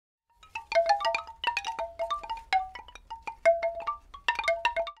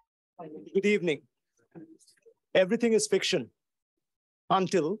Good evening. Everything is fiction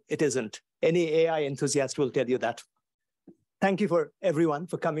until it isn't. Any AI enthusiast will tell you that. Thank you for everyone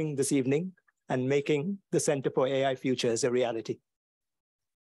for coming this evening and making the Center for AI Futures a reality.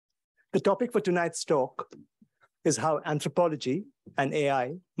 The topic for tonight's talk is how anthropology and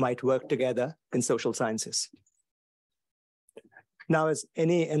AI might work together in social sciences. Now, as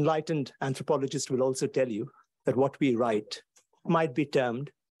any enlightened anthropologist will also tell you, that what we write might be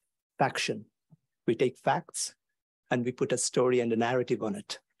termed faction. We take facts and we put a story and a narrative on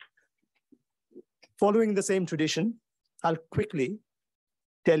it. Following the same tradition, I'll quickly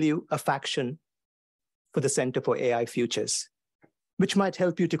tell you a faction for the Center for AI Futures, which might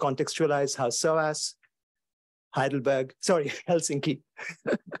help you to contextualize how SOAS, Helsinki.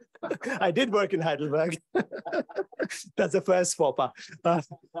 I did work in Heidelberg. That's the first faux pas.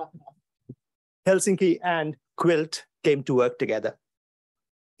 Helsinki and Quilt came to work together.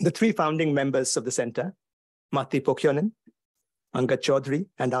 The three founding members of the center, Matti Pokyonen, Angad Chowdhry,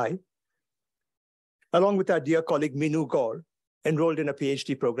 and I, along with our dear colleague Minu Gaur, enrolled in a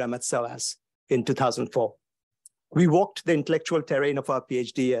PhD program at SOAS in 2004. We walked the intellectual terrain of our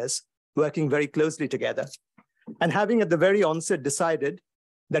PhD years, working very closely together, and having at the very onset decided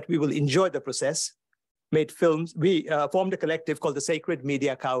that we will enjoy the process, made films. We formed a collective called the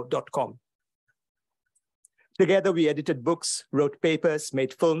sacredmediacow.com. Together, we edited books, wrote papers,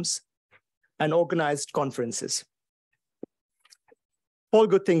 made films, and organized conferences. All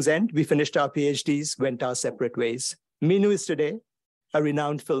good things end. We finished our PhDs, went our separate ways. Minu is today a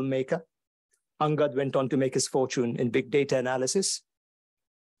renowned filmmaker. Angad went on to make his fortune in big data analysis.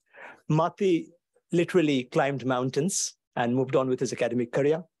 Matti literally climbed mountains and moved on with his academic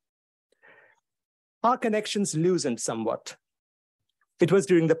career. Our connections loosened somewhat. It was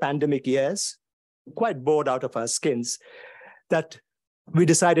during the pandemic years, quite bored out of our skins, that we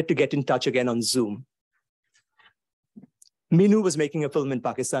decided to get in touch again on Zoom. Minu was making a film in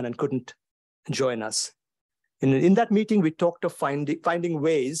Pakistan and couldn't join us. In that meeting, we talked of finding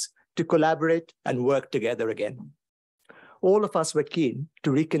ways to collaborate and work together again. All of us were keen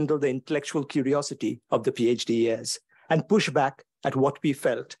to rekindle the intellectual curiosity of the PhD years and push back at what we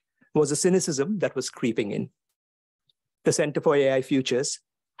felt was a cynicism that was creeping in. The Center for AI Futures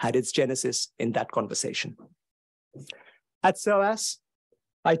had its genesis in that conversation. At SOAS,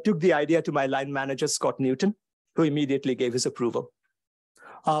 I took the idea to my line manager, Scott Newton, who immediately gave his approval.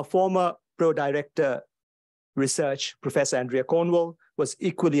 Our former pro-director research, Professor Andrea Cornwall, was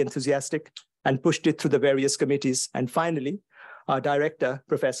equally enthusiastic and pushed it through the various committees. And finally, our director,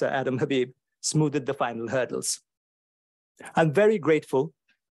 Professor Adam Habib, smoothed the final hurdles. I'm very grateful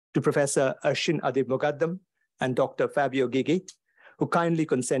to Professor Arshin Adib Mugaddam and Dr. Fabio Gigi, who kindly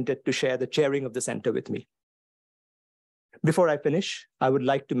consented to share the chairing of the center with me. Before I finish, I would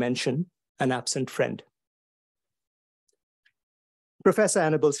like to mention an absent friend. Professor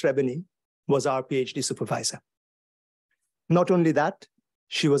Annabel Srebeni was our PhD supervisor. Not only that,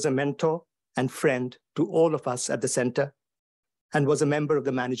 she was a mentor and friend to all of us at the center and was a member of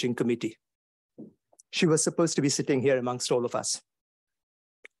the managing committee. She was supposed to be sitting here amongst all of us.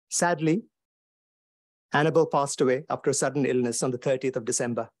 Sadly, Annabel passed away after a sudden illness on the 30th of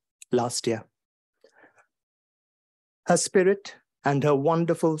December last year. Her spirit and her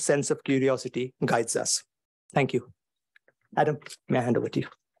wonderful sense of curiosity guides us. Thank you. Adam, may I hand over to you?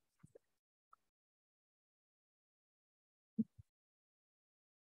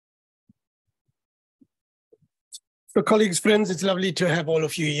 So colleagues, friends, it's lovely to have all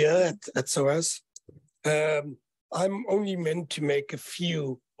of you here at SOAS. I'm only meant to make a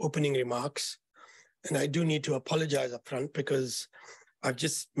few opening remarks, and I do need to apologize up front because I've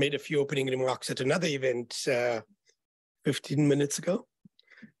just made a few opening remarks at another event 15 minutes ago.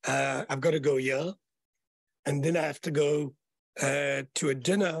 I've got to go here, and then I have to go to a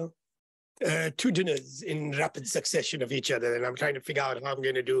dinner, two dinners in rapid succession of each other, and I'm trying to figure out how I'm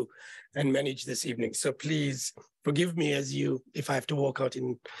going to do and manage this evening. So please forgive me if I have to walk out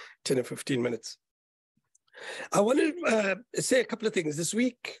in 10 or 15 minutes. I want to say a couple of things. This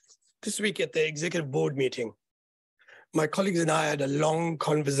week at the executive board meeting, my colleagues and I had a long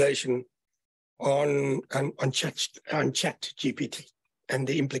conversation on ChatGPT and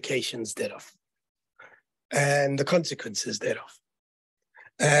the implications thereof and the consequences thereof.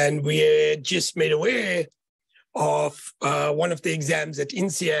 And we just made aware of one of the exams at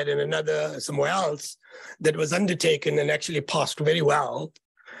INSEAD and another somewhere else that was undertaken and actually passed very well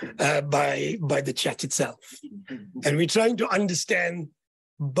by the chat itself. And we're trying to understand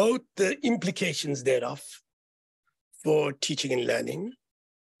both the implications thereof for teaching and learning,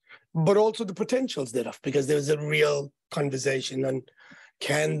 but also the potentials thereof, because there's a real conversation on,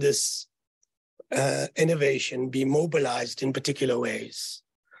 can this innovation be mobilized in particular ways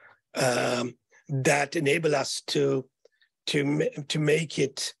that enable us to make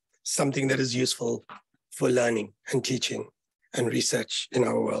it something that is useful for learning and teaching and research in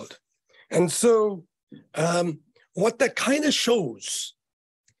our world. And so what that kind of shows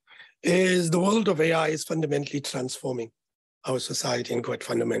is the world of AI is fundamentally transforming our society in quite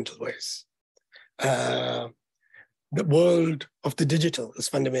fundamental ways. The world of the digital is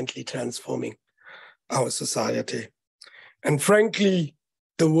fundamentally transforming our society. And frankly,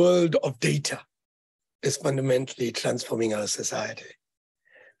 the world of data is fundamentally transforming our society.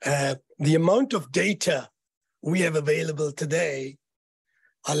 The amount of data we have available today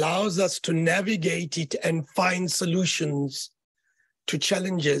allows us to navigate it and find solutions to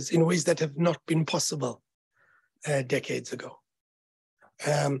challenges in ways that have not been possible decades ago.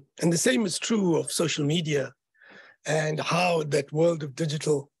 And the same is true of social media and how that world of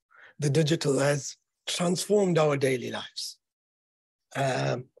the digital has transformed our daily lives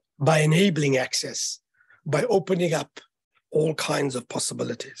by enabling access, by opening up all kinds of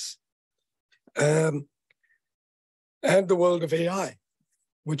possibilities. And the world of AI,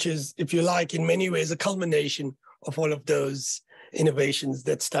 which is, if you like, in many ways, a culmination of all of those innovations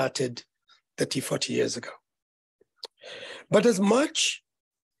that started 30, 40 years ago. But as much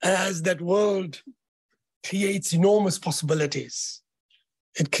as that world creates enormous possibilities,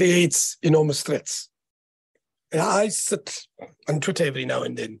 it creates enormous threats. And I sit on Twitter every now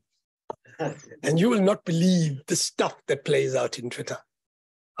and then, and you will not believe the stuff that plays out in Twitter.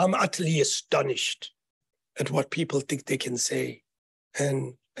 I'm utterly astonished at what people think they can say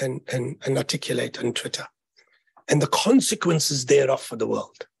and articulate on Twitter, and the consequences thereof for the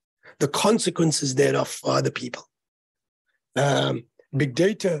world, the consequences thereof for other people. Big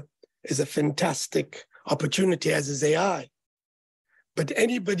data is a fantastic opportunity, as is AI. But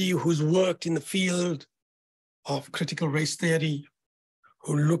anybody who's worked in the field of critical race theory,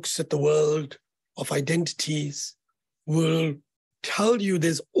 who looks at the world of identities, will tell you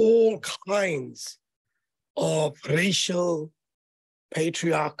there's all kinds of racial,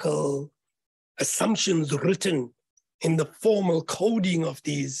 patriarchal assumptions written in the formal coding of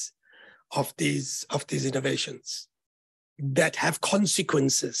these innovations that have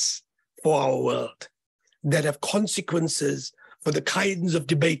consequences for our world, that have consequences for the kinds of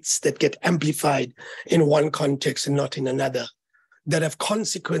debates that get amplified in one context and not in another, that have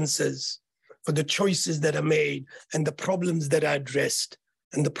consequences for the choices that are made and the problems that are addressed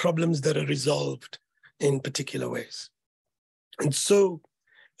and the problems that are resolved in particular ways. And so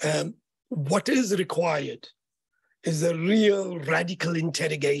what is required is a real radical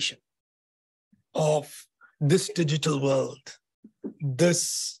interrogation of this digital world,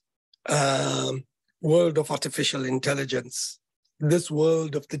 this world of artificial intelligence, this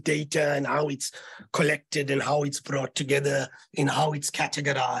world of the data and how it's collected and how it's brought together and how it's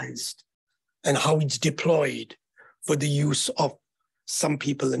categorized and how it's deployed for the use of some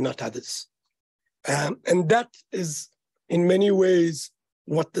people and not others. And that is, in many ways,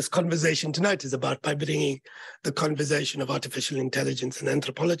 what this conversation tonight is about, by bringing the conversation of artificial intelligence and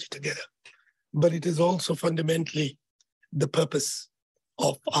anthropology together. But it is also fundamentally the purpose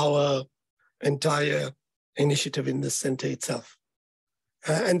of our entire initiative in this center itself.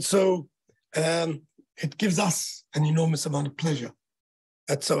 And so it gives us an enormous amount of pleasure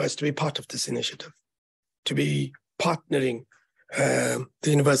at SOAS to be part of this initiative, to be partnering the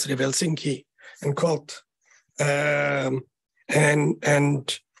University of Helsinki and Quilt and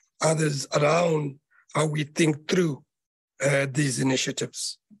others around how we think through these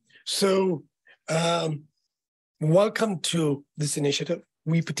initiatives. So welcome to this initiative.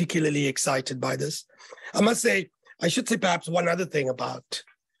 We're particularly excited by this. I should say perhaps one other thing about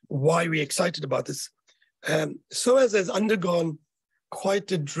why we're excited about this. SOAS has undergone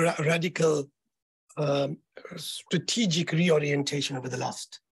quite a radical strategic reorientation over the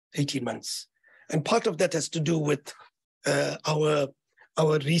last 18 months. And part of that has to do with our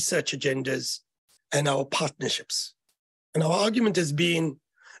research agendas and our partnerships. And our argument has been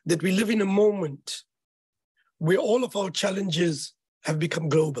that we live in a moment where all of our challenges have become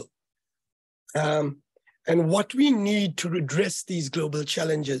global. And what we need to address these global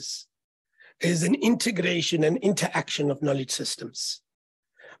challenges is an integration and interaction of knowledge systems.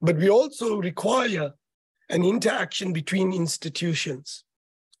 But we also require an interaction between institutions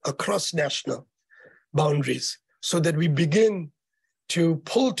across national boundaries so that we begin to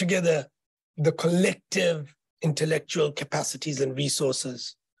pull together the collective intellectual capacities and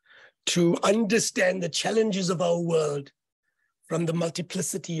resources to understand the challenges of our world from the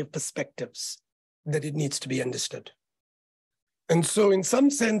multiplicity of perspectives that it needs to be understood. And so in some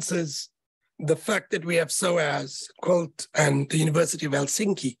senses, the fact that we have SOAS, Quilt, and the University of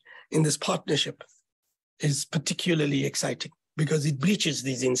Helsinki in this partnership is particularly exciting because it breaches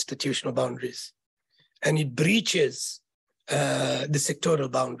these institutional boundaries and it breaches the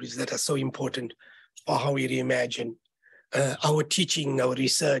sectoral boundaries that are so important for how we reimagine our teaching, our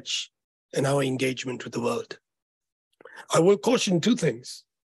research, and our engagement with the world. I will caution two things.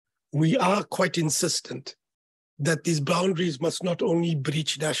 We are quite insistent that these boundaries must not only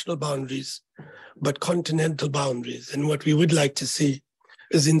breach national boundaries, but continental boundaries. And what we would like to see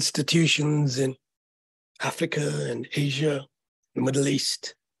is institutions in Africa and Asia, the Middle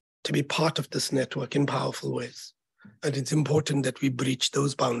East, to be part of this network in powerful ways. And it's important that we breach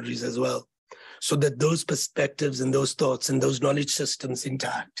those boundaries as well, so that those perspectives and those thoughts and those knowledge systems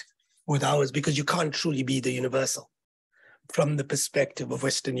interact with ours, because you can't truly be the universal from the perspective of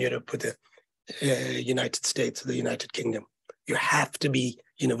Western Europe with the United States or the United Kingdom. You have to be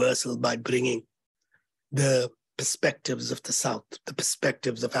universal by bringing the perspectives of the South, the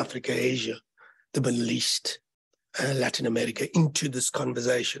perspectives of Africa, Asia, the Middle East, Latin America into this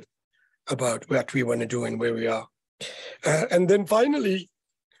conversation about what we want to do and where we are. And then finally,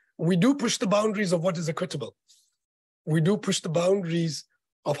 we do push the boundaries of what is equitable. We do push the boundaries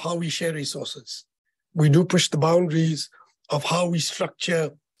of how we share resources. We do push the boundaries of how we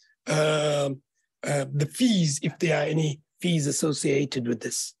structure the fees, if there are any fees associated with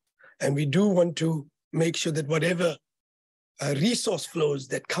this. And we do want to make sure that whatever resource flows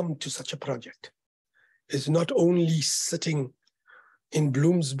that come to such a project is not only sitting in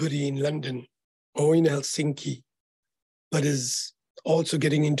Bloomsbury in London or in Helsinki, but is also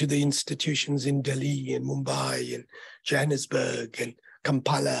getting into the institutions in Delhi and Mumbai and Johannesburg and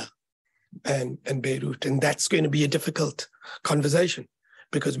Kampala and Beirut. And that's going to be a difficult conversation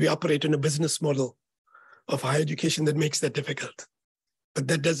because we operate in a business model of higher education that makes that difficult. But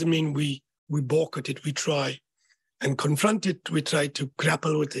that doesn't mean we balk at it. We try and confront it. We try to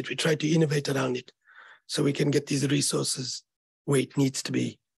grapple with it. We try to innovate around it so we can get these resources where it needs to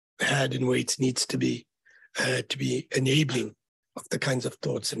be had and where it needs to be enabling of the kinds of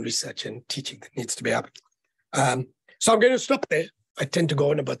thoughts and research and teaching that needs to be happening. So I'm going to stop there. I tend to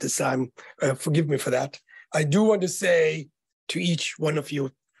go on about this. Forgive me for that. I do want to say to each one of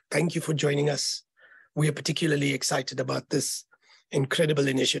you, thank you for joining us. We are particularly excited about this incredible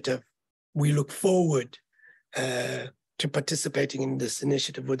initiative. We look forward to participating in this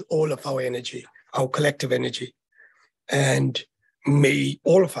initiative with all of our energy, our collective energy. And may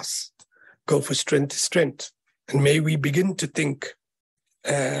all of us go from strength to strength. And may we begin to think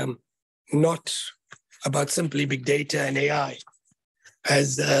not about simply big data and AI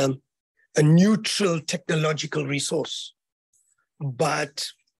as a neutral technological resource, but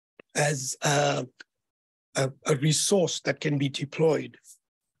as a resource that can be deployed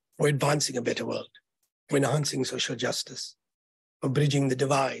for advancing a better world, for enhancing social justice, for bridging the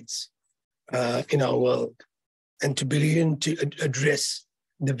divides in our world, and to begin to address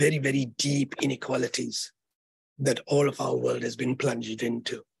the very, very deep inequalities that all of our world has been plunged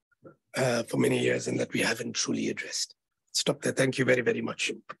into for many years and that we haven't truly addressed. Stop there. Thank you very, very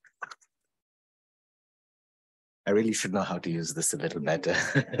much. I really should know how to use this a little better.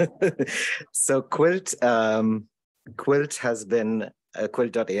 So Quilt.AI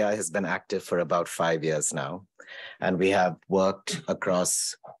has been active for about 5 years now, and we have worked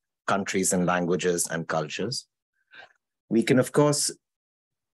across countries and languages and cultures. We can, of course,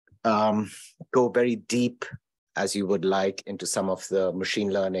 go very deep, as you would like, into some of the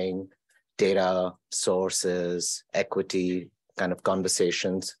machine learning, data sources, equity kind of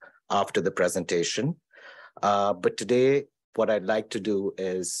conversations after the presentation. But today, what I'd like to do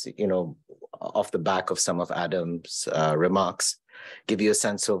is, off the back of some of Adam's remarks, give you a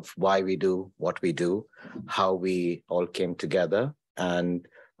sense of why we do what we do, how we all came together, and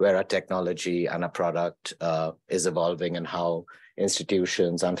where our technology and our product is evolving, and how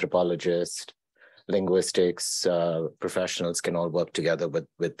institutions, anthropologists, linguistics, professionals can all work together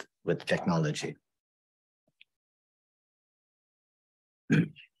with technology.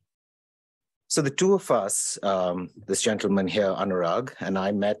 So the two of us, this gentleman here, Anurag, and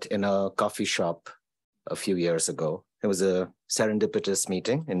I met in a coffee shop a few years ago. It was a serendipitous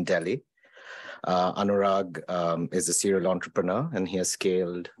meeting in Delhi. Anurag is a serial entrepreneur, and he has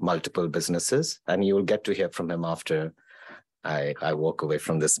scaled multiple businesses, and you will get to hear from him after I walk away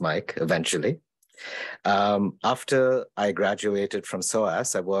from this mic eventually. After I graduated from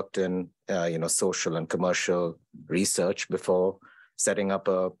SOAS, I worked in social and commercial research before setting up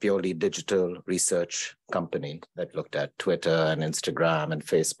a purely digital research company that looked at Twitter and Instagram and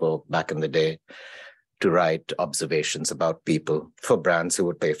Facebook back in the day to write observations about people for brands who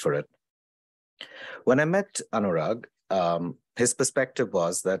would pay for it. When I met Anurag, his perspective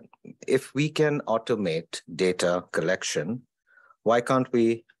was that if we can automate data collection, why can't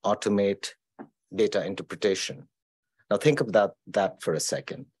we automate data interpretation? Now think of that for a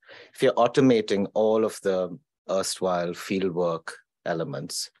second. If you're automating all of the erstwhile fieldwork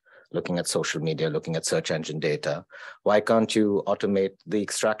elements, looking at social media, looking at search engine data, why can't you automate the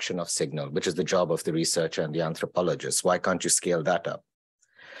extraction of signal, which is the job of the researcher and the anthropologist? Why can't you scale that up?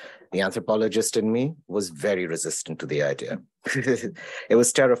 The anthropologist in me was very resistant to the idea. It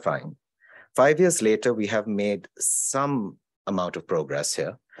was terrifying. 5 years later, we have made some amount of progress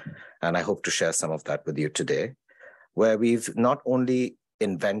here, and I hope to share some of that with you today, where we've not only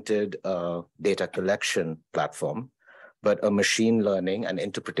invented a data collection platform, but a machine learning and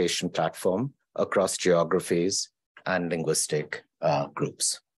interpretation platform across geographies and linguistic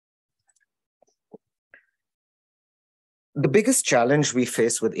groups. The biggest challenge we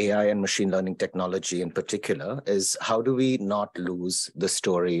face with AI and machine learning technology in particular is how do we not lose the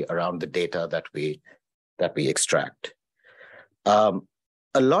story around the data that we extract.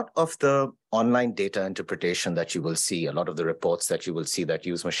 A lot of the online data interpretation that you will see, a lot of the reports that you will see that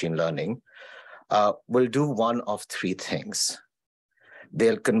use machine learning will do one of three things.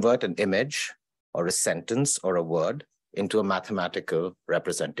 They'll convert an image or a sentence or a word into a mathematical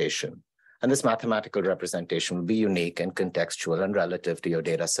representation. And this mathematical representation will be unique and contextual and relative to your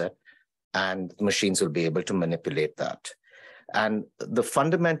data set, and machines will be able to manipulate that. And the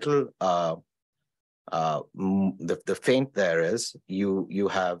fundamental, the feint there is you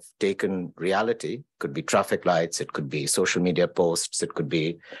have taken reality, could be traffic lights, it could be social media posts, it could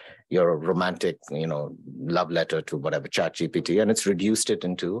be your romantic, love letter to whatever, ChatGPT, and it's reduced it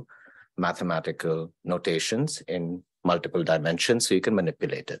into mathematical notations in multiple dimensions so you can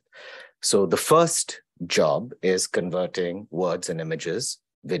manipulate it. So the first job is converting words and images,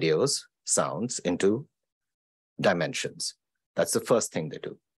 videos, sounds into dimensions. That's the first thing they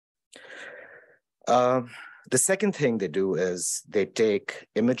do. The second thing they do is they take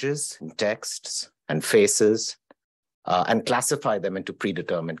images and texts and faces and classify them into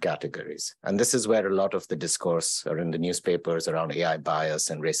predetermined categories. And this is where a lot of the discourse or in the newspapers around AI bias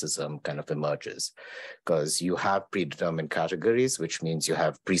and racism kind of emerges, because you have predetermined categories, which means you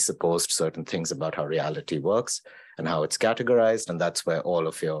have presupposed certain things about how reality works and how it's categorized. And that's where all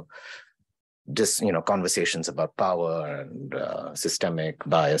of your conversations about power and systemic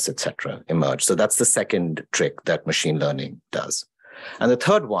bias, etc., emerge. So that's the second trick that machine learning does. And the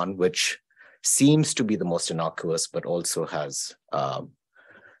third one, which seems to be the most innocuous, but also has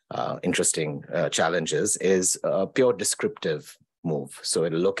interesting challenges, is a pure descriptive move. So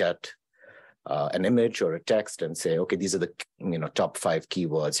it'll look at an image or a text and say, okay, these are the top 5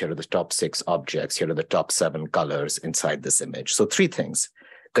 keywords. Here are the top 6 objects. Here are the top 7 colors inside this image. So 3 things: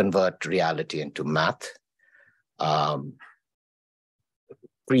 convert reality into math,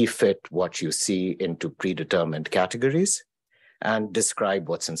 pre-fit what you see into predetermined categories, and describe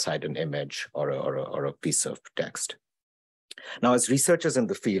what's inside an image or a piece of text. Now, as researchers in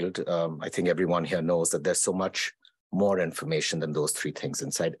the field, I think everyone here knows that there's so much more information than those 3 things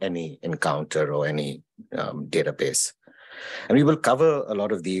inside any encounter or any database. And we will cover a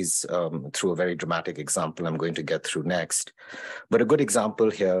lot of these through a very dramatic example I'm going to get through next. But a good example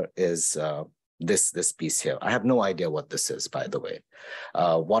here is this piece here. I have no idea what this is, by the way.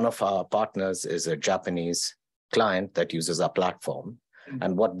 One of our partners is a Japanese client that uses our platform.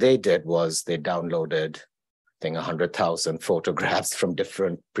 And what they did was they downloaded, I think, 100,000 photographs from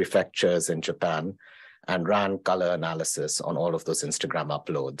different prefectures in Japan and ran color analysis on all of those Instagram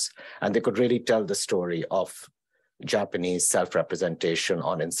uploads. And they could really tell the story of Japanese self-representation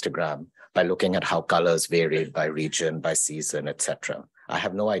on Instagram by looking at how colors varied by region, by season, etc. I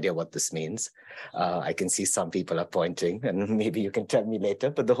have no idea what this means. I can see some people are pointing, and maybe you can tell me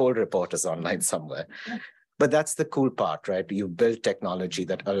later, but the whole report is online somewhere. But that's the cool part, right? You build technology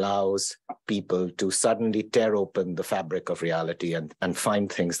that allows people to suddenly tear open the fabric of reality and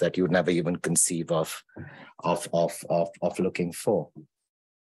find things that you'd never even conceive of looking for.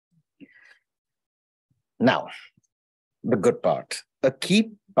 Now, the good part. A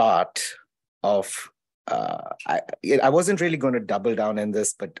key part of, I wasn't really going to double down in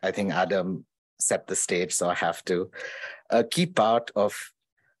this, but I think Adam set the stage, so I have to. A key part of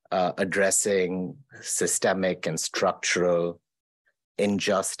addressing systemic and structural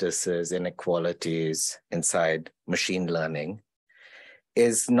injustices, inequalities inside machine learning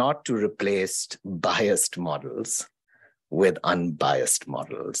is not to replace biased models, with unbiased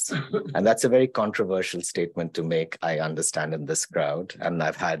models. And that's a very controversial statement to make, I understand, in this crowd. And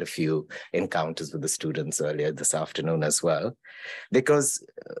I've had a few encounters with the students earlier this afternoon as well, because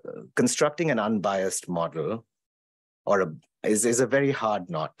constructing an unbiased model is a very hard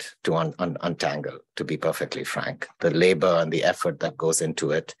knot to untangle, to be perfectly frank. The labor and the effort that goes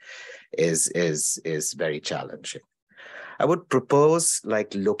into it is very challenging. I would propose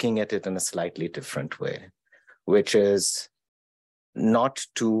looking at it in a slightly different way, which is not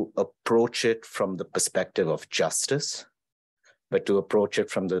to approach it from the perspective of justice, but to approach it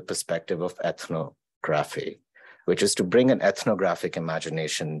from the perspective of ethnography, which is to bring an ethnographic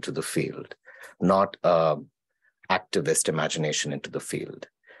imagination into the field, not activist imagination into the field.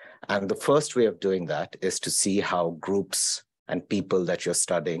 And the first way of doing that is to see how groups and people that you're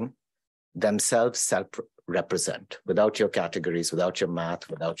studying themselves self-represent without your categories, without your math,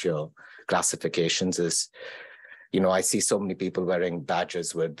 without your classifications. I see so many people wearing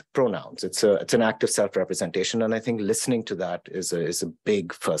badges with pronouns. It's an act of self-representation. And I think listening to that is a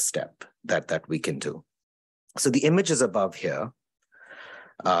big first step that we can do. So the images above here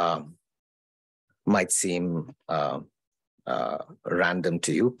might seem random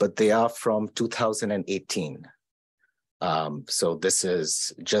to you, but they are from 2018. So this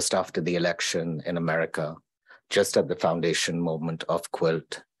is just after the election in America, just at the foundation moment of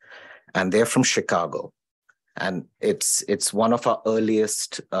Quilt. And they're from Chicago. And it's one of our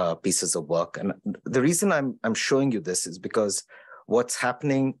earliest pieces of work. And the reason I'm showing you this is because what's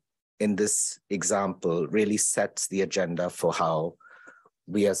happening in this example really sets the agenda for how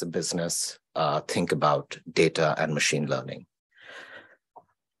we as a business think about data and machine learning.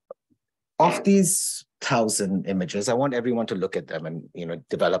 Of these 1,000 images, I want everyone to look at them and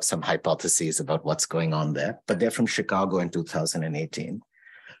develop some hypotheses about what's going on there. But they're from Chicago in 2018.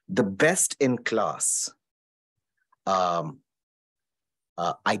 The best in class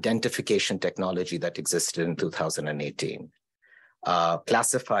identification technology that existed in 2018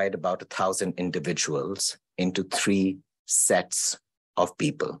 classified about 1,000 individuals into 3 sets of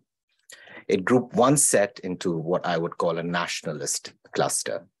people. It grouped one set into what I would call a nationalist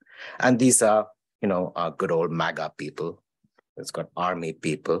cluster. And these are, our good old MAGA people. It's got army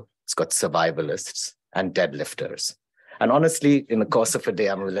people, it's got survivalists and deadlifters. And honestly, in the course of a day,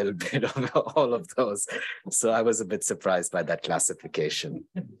 I'm a little bit of all of those. So I was a bit surprised by that classification.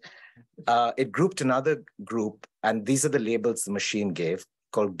 It grouped another group, and these are the labels the machine gave,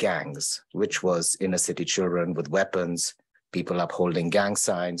 called gangs, which was inner city children with weapons, people upholding gang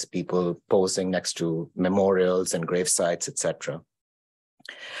signs, people posing next to memorials and grave sites, etc.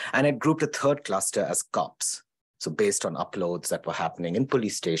 And it grouped a third cluster as cops. So based on uploads that were happening in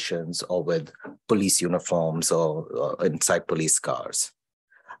police stations or with police uniforms or inside police cars.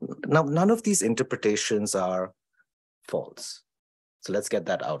 Now, none of these interpretations are false. So let's get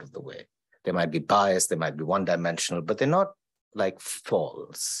that out of the way. They might be biased, they might be one-dimensional, but they're not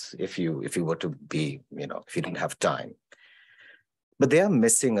false if you were to be, if you didn't have time. But they are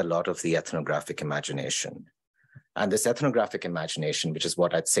missing a lot of the ethnographic imagination. And this ethnographic imagination, which is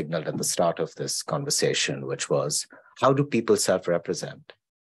what I'd signaled at the start of this conversation, which was, how do people self-represent?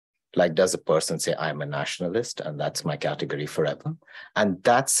 Does a person say, I'm a nationalist, and that's my category forever? And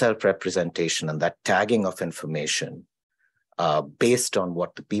that self-representation and that tagging of information based on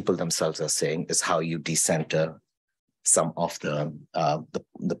what the people themselves are saying is how you decenter some of the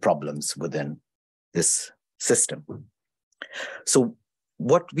problems within this system. So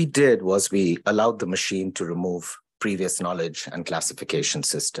what we did was we allowed the machine to remove previous knowledge and classification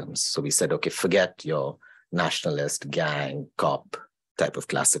systems. So we said, okay, forget your nationalist, gang, cop type of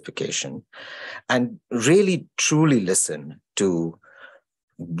classification, and really truly listen to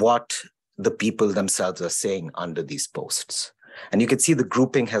what the people themselves are saying under these posts. And you can see the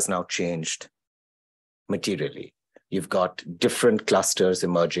grouping has now changed materially. You've got different clusters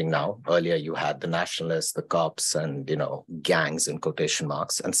emerging now. Earlier, you had the nationalists, the cops, and gangs in quotation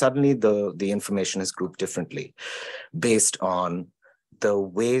marks. And suddenly, the information is grouped differently based on the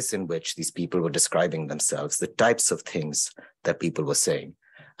ways in which these people were describing themselves, the types of things that people were saying.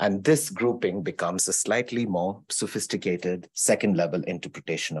 And this grouping becomes a slightly more sophisticated second-level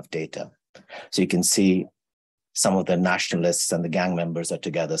interpretation of data. So you can see some of the nationalists and the gang members are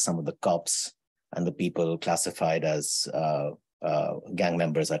together, some of the cops and the people classified as gang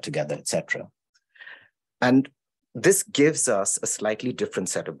members are together, etc. And this gives us a slightly different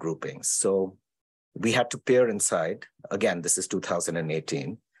set of groupings. So we had to peer inside, again, this is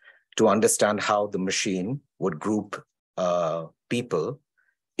 2018, to understand how the machine would group people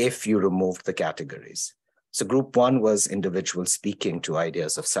if you removed the categories. So group one was individuals speaking to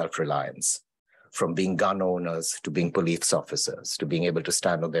ideas of self-reliance, from being gun owners to being police officers, to being able to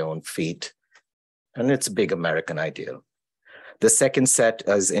stand on their own feet. And it's a big American ideal. The second set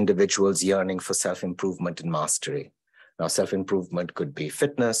is individuals yearning for self-improvement and mastery. Now, self-improvement could be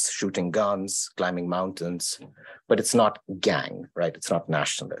fitness, shooting guns, climbing mountains, but it's not gang, right? It's not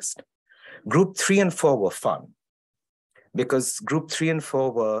nationalist. Group 3 and 4 were fun because group 3 and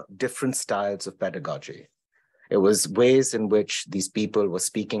 4 were different styles of pedagogy. It was ways in which these people were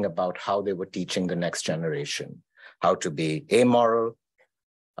speaking about how they were teaching the next generation, how to be amoral,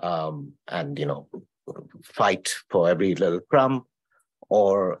 and, you know, fight for every little crumb,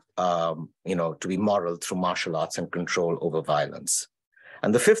 or, you know, to be moral through martial arts and control over violence.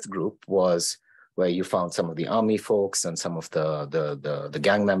 And the fifth group was where you found some of the army folks and some of the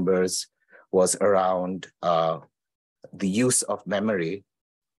gang members, was around the use of memory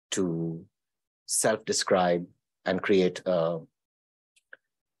to self-describe and create you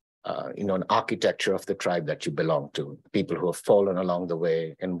know, an architecture of the tribe that you belong to. People who have fallen along the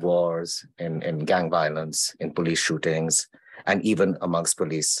way in wars, in gang violence, in police shootings, and even amongst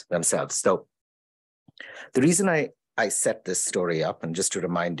police themselves. So the reason I set this story up, and just to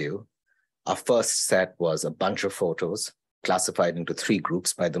remind you, our first set was a bunch of photos classified into 3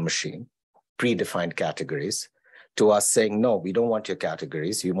 groups by the machine, predefined categories, to us saying, no, we don't want your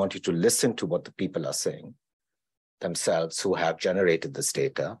categories. We want you to listen to what the people are saying themselves who have generated this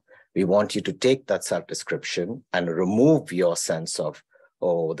data. We want you to take that self-description and remove your sense of,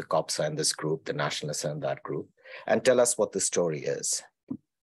 oh, the cops are in this group, the nationalists are in that group, and tell us what the story is.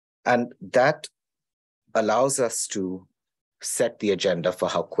 And that allows us to set the agenda for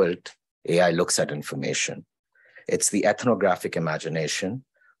how Quilt.AI looks at information. It's the ethnographic imagination,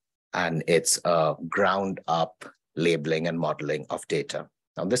 and it's a ground-up labeling and modeling of data.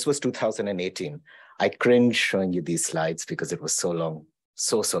 Now, this was 2018. I cringe showing you these slides because it was so long,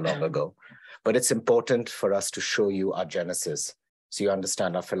 so long ago. But it's important for us to show you our genesis so you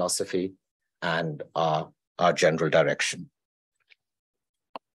understand our philosophy and our general direction.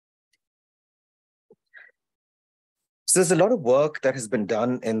 So there's a lot of work that has been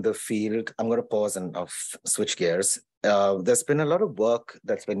done in the field. I'm going to pause and I'll switch gears. There's been a lot of work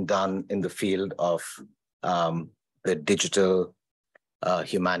that's been done in the field of the digital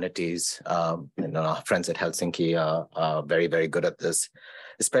humanities. And our friends at Helsinki are very, very good at this,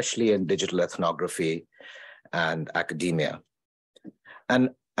 especially in digital ethnography and academia. And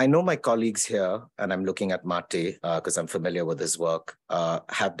I know my colleagues here, and I'm looking at Matti because I'm familiar with his work,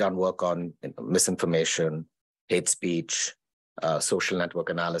 have done work on misinformation, hate speech, social network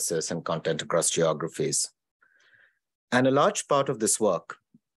analysis, and content across geographies. And a large part of this work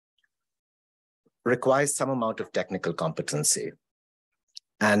requires some amount of technical competency.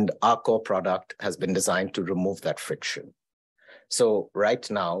 And our core product has been designed to remove that friction. So right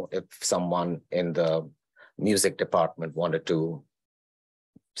now, if someone in the music department wanted to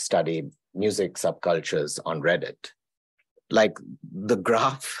study music subcultures on Reddit, like the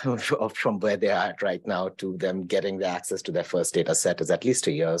graph from where they're at right now to them getting the access to their first data set is at least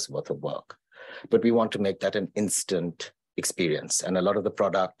a year's worth of work. But we want to make that an instant experience. And a lot of the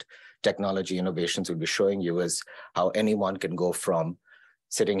product technology innovations we'll be showing you is how anyone can go from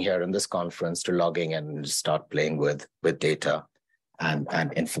sitting here in this conference to logging and start playing with data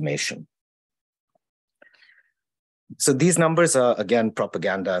and information. So these numbers are, again,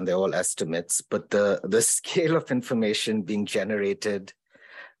 propaganda, and they're all estimates, but the scale of information being generated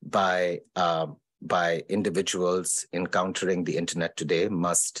by individuals encountering the internet today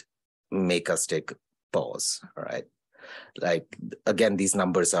must make us take pause, all right? Like, again, these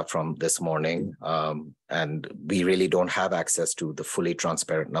numbers are from this morning, and we really don't have access to the fully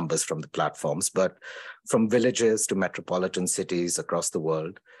transparent numbers from the platforms, but from villages to metropolitan cities across the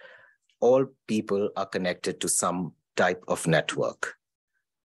world, all people are connected to some type of network.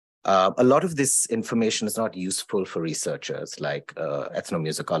 A lot of this information is not useful for researchers, like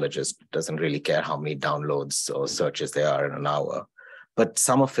ethnomusicologist doesn't really care how many downloads or searches there are in an hour, but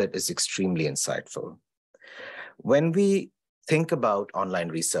some of it is extremely insightful. When we think about online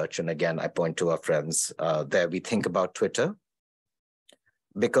research, and again, I point to our friends there, we think about Twitter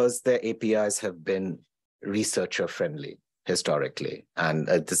because their APIs have been researcher-friendly historically. And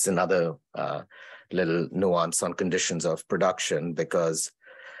this is another little nuance on conditions of production, because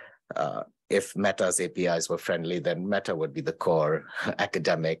if Meta's APIs were friendly, then Meta would be the core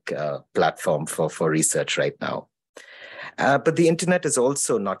academic platform for research right now. But the internet is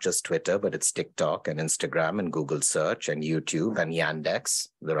also not just Twitter, but it's TikTok and Instagram and Google Search and YouTube and Yandex,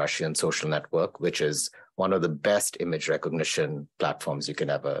 the Russian social network, which is one of the best image recognition platforms you can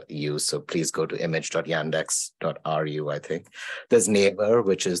ever use. So please go to image.yandex.ru, I think. There's Naver,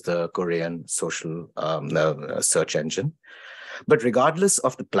 which is the Korean social search engine. But regardless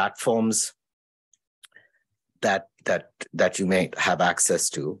of the platforms that you may have access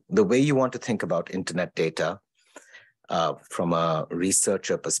to, the way you want to think about internet data from a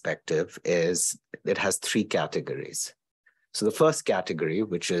researcher perspective is it has three categories. So the first category,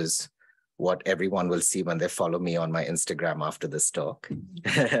 which is what everyone will see when they follow me on my Instagram after this talk,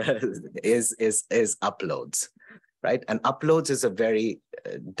 is uploads, right? And uploads is a very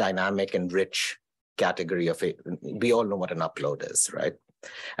dynamic and rich category of it. We all know what an upload is, right?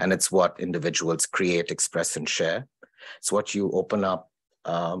 And it's what individuals create, express, and share. It's what you open up,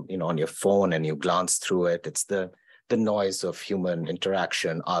 on your phone and you glance through it. It's the noise of human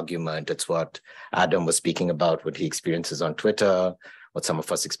interaction, argument. It's what Adam was speaking about, what he experiences on Twitter, what some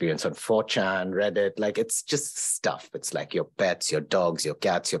of us experience on 4chan, Reddit. Like, it's just stuff. It's like your pets, your dogs, your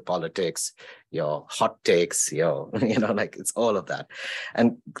cats, your politics, your hot takes, like it's all of that.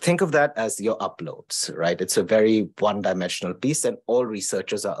 And think of that as your uploads, right? It's a very one-dimensional piece, and all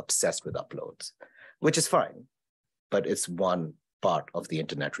researchers are obsessed with uploads, which is fine, but it's one part of the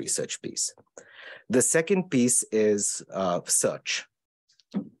internet research piece. The second piece is search.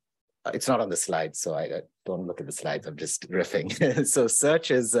 It's not on the slides, so I don't look at the slides. I'm just riffing. So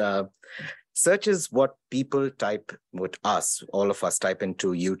search is what people type, what all of us type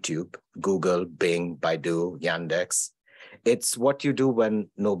into YouTube, Google, Bing, Baidu, Yandex. It's what you do when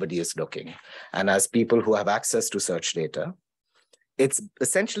nobody is looking. And as people who have access to search data, it's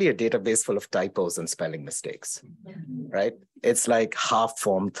essentially a database full of typos and spelling mistakes, right? It's like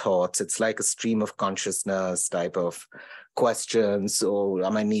half-formed thoughts. It's like a stream of consciousness type of questions. Oh, are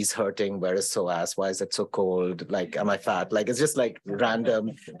my knees hurting? Where is SOAS? Why is it so cold? Like, am I fat? Like, it's just like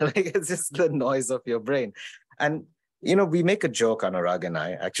random, like it's just the noise of your brain. And we make a joke, Anurag and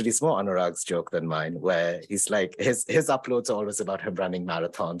I, actually it's more Anurag's joke than mine, where he's like, his uploads are always about him running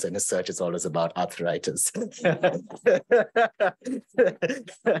marathons and his search is always about arthritis. To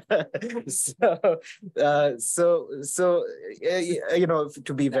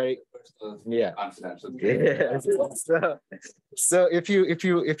be very, confidential. Yeah. So if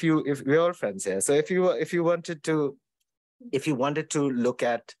we're all friends here. So if you wanted to look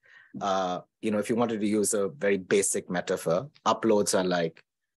at, if you wanted to use a very basic metaphor, uploads are like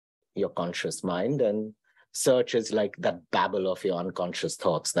your conscious mind, and search is like that babble of your unconscious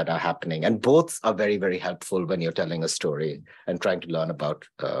thoughts that are happening. And both are very, very helpful when you're telling a story and trying to learn about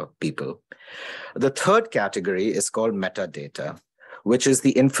people. The third category is called metadata, which is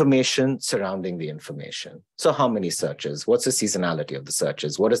the information surrounding the information. So how many searches? What's the seasonality of the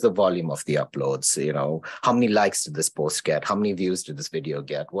searches? What is the volume of the uploads? How many likes did this post get? How many views did this video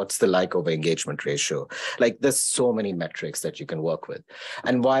get? What's the like over engagement ratio? Like, there's so many metrics that you can work with.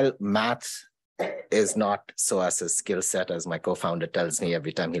 And while math is not SOAS's skill set, as my co-founder tells me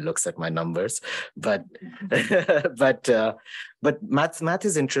every time he looks at my numbers, but math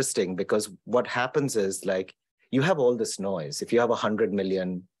is interesting, because what happens is, like, you have all this noise. If you have 100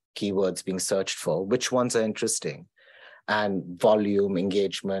 million keywords being searched for, which ones are interesting? And volume,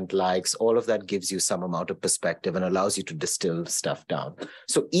 engagement, likes, all of that gives you some amount of perspective and allows you to distill stuff down.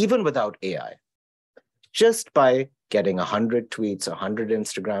 So even without AI, just by getting 100 tweets, 100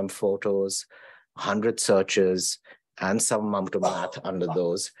 Instagram photos, 100 searches, and some amount of math under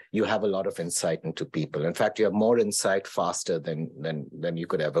those, you have a lot of insight into people. In fact, you have more insight faster than you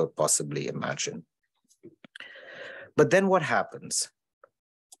could ever possibly imagine. But then what happens,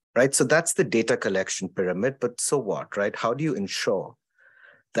 right? So that's the data collection pyramid, but so what, right? How do you ensure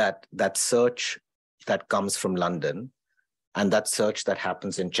that that search that comes from London and that search that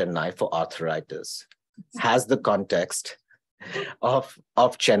happens in Chennai for arthritis has the context of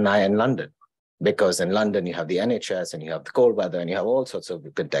Chennai and London? Because in London, you have the NHS and you have the cold weather and you have all sorts of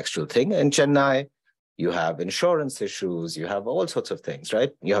contextual things. In Chennai, you have insurance issues, you have all sorts of things,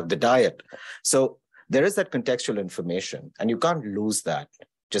 right? You have the diet. So there is that contextual information, and you can't lose that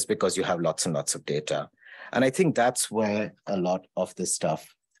just because you have lots and lots of data. And I think that's where a lot of this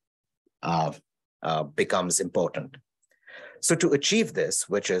stuff becomes important. So to achieve this,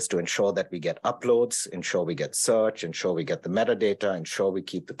 which is to ensure that we get uploads, ensure we get search, ensure we get the metadata, ensure we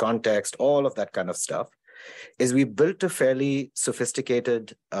keep the context, all of that kind of stuff, is we built a fairly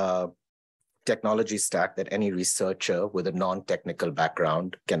sophisticated technology stack that any researcher with a non-technical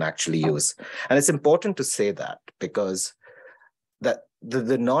background can actually use. And it's important to say that, because that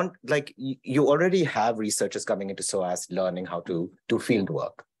you already have researchers coming into SOAS learning how to do field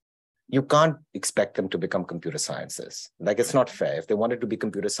work. you can't expect them to become computer scientists. Like, it's not fair. If they wanted to be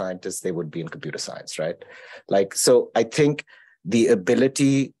computer scientists, they would be in computer science, right? Like, so I think the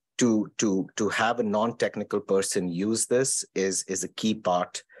ability to have a non-technical person use this is a key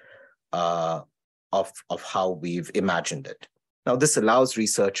part of how we've imagined it. Now, this allows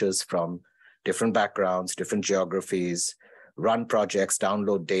researchers from different backgrounds, different geographies, run projects,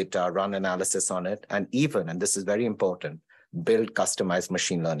 download data, run analysis on it, and even, and this is very important, build customized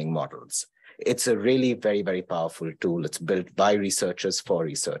machine learning models. It's a really very, very powerful tool. It's built by researchers for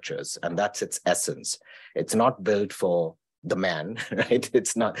researchers, and that's its essence. It's not built for the man, right?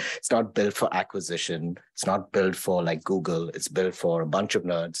 It's not built for acquisition. It's not built for like Google. It's built for a bunch of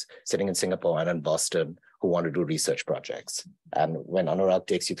nerds sitting in Singapore and in Boston who want to do research projects. And when Anurag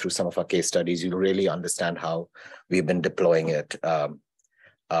takes you through some of our case studies, you'll really understand how we've been deploying it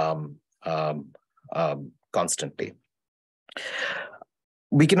constantly.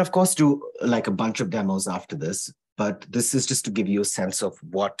 We can, of course, do like a bunch of demos after this, but this is just to give you a sense of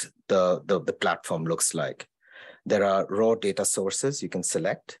what the platform looks like. There are raw data sources you can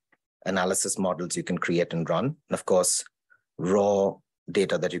select, analysis models you can create and run, and of course, raw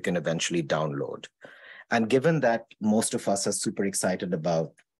data that you can eventually download. And given that most of us are super excited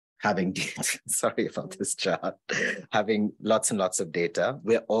about having, sorry about this chart, having lots and lots of data,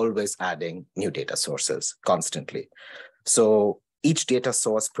 we're always adding new data sources constantly. So each data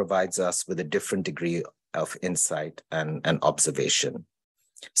source provides us with a different degree of insight and observation.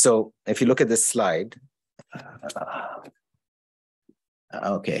 So if you look at this slide,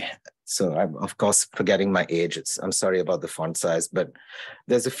 okay, so I'm of course forgetting my age. I'm sorry about the font size, but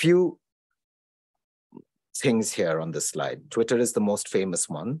there's a few things here on this slide. Twitter is the most famous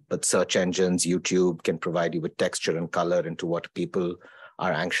one, but search engines, YouTube can provide you with texture and color into what people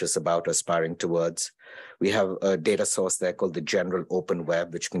are anxious about, aspiring towards. We have a data source there called the general open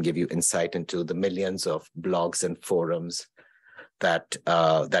web, which can give you insight into the millions of blogs and forums that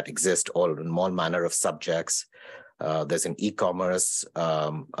exist all in all manner of subjects. There's an e-commerce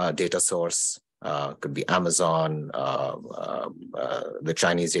data source, could be Amazon, the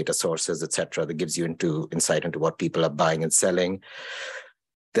Chinese data sources, etc., that gives you insight into what people are buying and selling.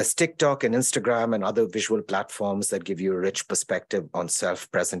 There's TikTok and Instagram and other visual platforms that give you a rich perspective on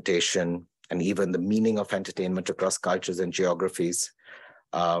self-presentation and even the meaning of entertainment across cultures and geographies.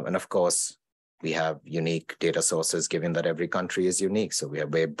 And of course, we have unique data sources, given that every country is unique. So we have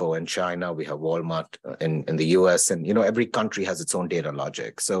Weibo in China, we have Walmart in the US, and every country has its own data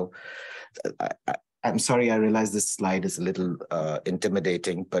logic. So I'm sorry, I realize this slide is a little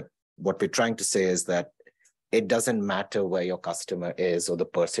intimidating, but what we're trying to say is that it doesn't matter where your customer is or the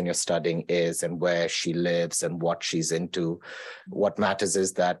person you're studying is and where she lives and what she's into. What matters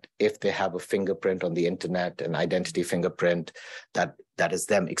is that if they have a fingerprint on the internet, an identity fingerprint, that is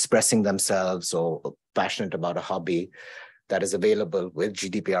them expressing themselves or passionate about a hobby that is available with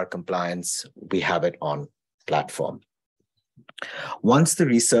GDPR compliance, we have it on platform. Once the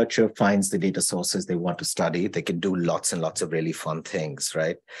researcher finds the data sources they want to study, they can do lots and lots of really fun things,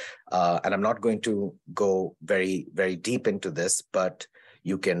 right? And I'm not going to go very, very deep into this, but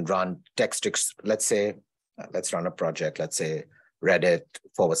you can run text, let's say, let's run a project, let's say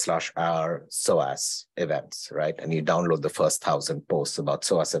Reddit/r SOAS events, right? And you download the first 1,000 posts about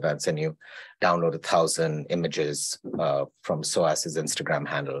SOAS events and you download 1,000 images from SOAS's Instagram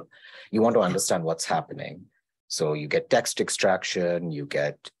handle. You want to understand what's happening. So you get text extraction, you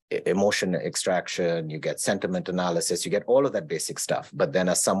get emotion extraction, you get sentiment analysis, you get all of that basic stuff. But then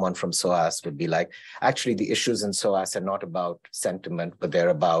as someone from SOAS would be like, actually the issues in SOAS are not about sentiment, but they're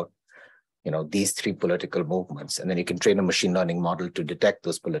about, these 3 political movements. And then you can train a machine learning model to detect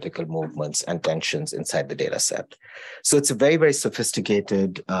those political movements and tensions inside the data set. So it's a very, very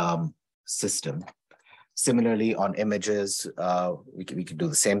sophisticated system. Similarly, on images, we can do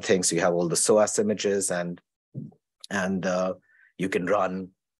the same thing. So you have all the SOAS images and you can run,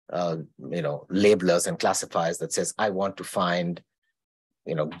 labelers and classifiers that says, I want to find,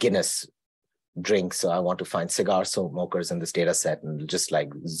 Guinness drinks. So I want to find cigar smokers in this data set and just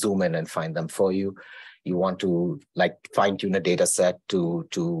like zoom in and find them for you. You want to like fine tune a data set to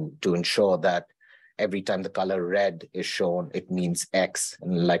ensure that every time the color red is shown, it means X,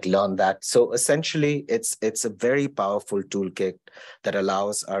 and like learn that. So essentially, it's a very powerful toolkit that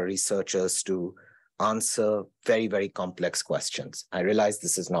allows our researchers to answer very, very complex questions. I realize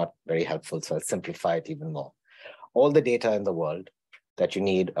this is not very helpful, so I'll simplify it even more. All the data in the world that you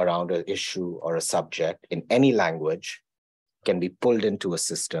need around an issue or a subject in any language can be pulled into a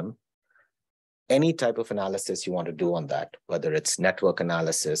system any type of analysis you want to do on that, whether it's network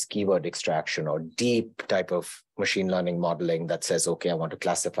analysis, keyword extraction, or deep type of machine learning modeling that says, okay, I want to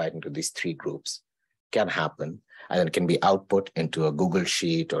classify it into these 3 groups, can happen. And then it can be output into a Google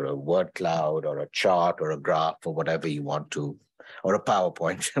Sheet or a word cloud or a chart or a graph or whatever you want to, or a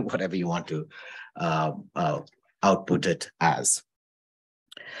PowerPoint, whatever you want to output it as.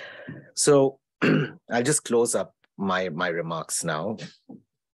 So I'll just close up my remarks now.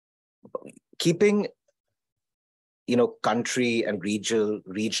 Keeping, country and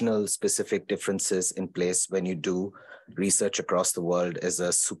regional specific differences in place when you do research across the world is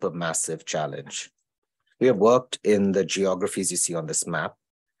a super massive challenge. We have worked in the geographies you see on this map,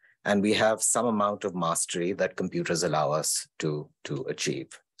 and we have some amount of mastery that computers allow us to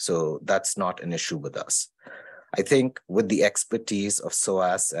achieve. So that's not an issue with us. I think with the expertise of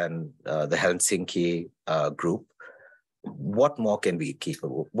SOAS and the Helsinki group, what more can we keep?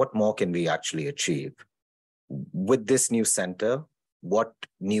 What more can we actually achieve? With this new center, what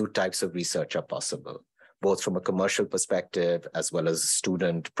new types of research are possible, both from a commercial perspective as well as a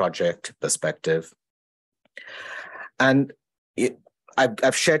student project perspective? And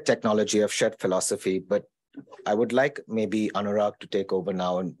I've shared technology, I've shared philosophy, but I would like maybe Anurag to take over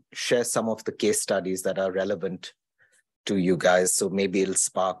now and share some of the case studies that are relevant to you guys. So maybe it'll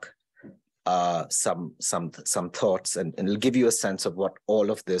spark some thoughts, and it'll give you a sense of what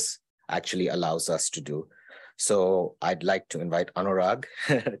all of this actually allows us to do. So I'd like to invite Anurag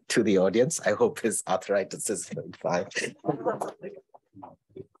to the audience. I hope his arthritis is fine.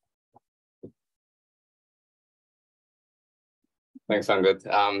 Thanks, Angad.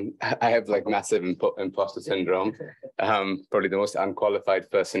 I have like massive imposter syndrome. Probably the most unqualified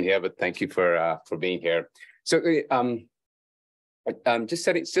person here, but thank you for being here. So just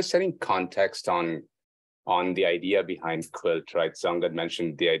setting context on the idea behind Quilt, right? So Angad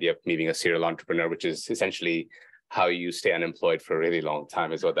mentioned the idea of me being a serial entrepreneur, which is essentially how you stay unemployed for a really long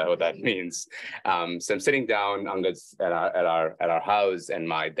time, is what that means. So I'm sitting down, Angad's at our house, and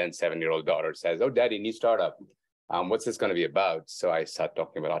my then 7-year-old daughter says, "Oh, Daddy, new startup. What's this going to be about?" So I start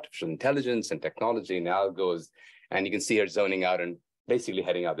talking about artificial intelligence and technology and algos, and you can see her zoning out and basically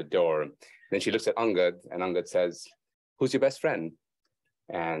heading out the door. Then she looks at Angad, and Angad says, "Who's your best friend?"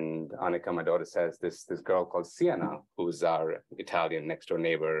 And Annika, my daughter, says, this girl called Sienna, who's our Italian next door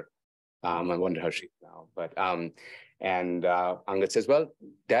neighbor. I wonder how she's now. But Angad says, "Well,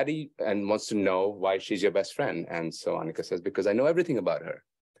 Daddy," and wants to know why she's your best friend. And so Annika says, "Because I know everything about her."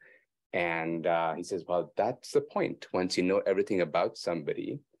 And he says, "Well, that's the point. Once you know everything about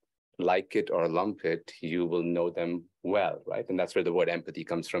somebody, like it or lump it, you will know them well, right?" And that's where the word empathy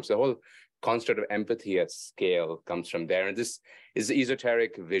comes from. So the whole construct of empathy at scale comes from there. And this is the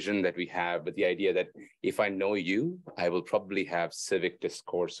esoteric vision that we have, but the idea that if I know you, I will probably have civic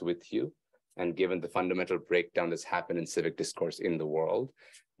discourse with you. And given the fundamental breakdown that's happened in civic discourse in the world,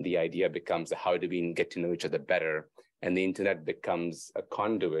 the idea becomes how do we get to know each other better? And the internet becomes a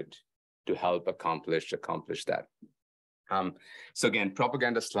conduit to help accomplish that. So again,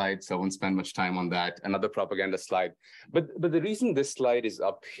 propaganda slide, so I won't spend much time on that. Another propaganda slide. But the reason this slide is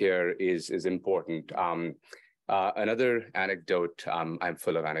up here is important. Another anecdote, I'm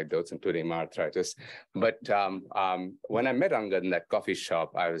full of anecdotes, including my arthritis. But when I met Angad in that coffee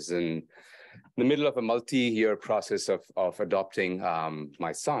shop, I was in the middle of a multi-year process of adopting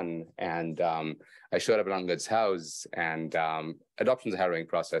my son. And I showed up at Angad's house, and adoption is a harrowing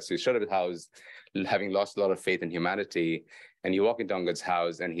process. So you showed up at his house, having lost a lot of faith in humanity, and you walk into Angad's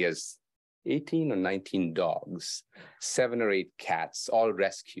house, and he has 18 or 19 dogs, 7 or 8 cats, all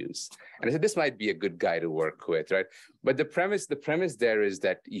rescues. And I said, this might be a good guy to work with, right? But the premise there is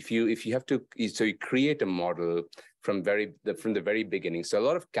that if you have to, so you create a model from the very beginning. So a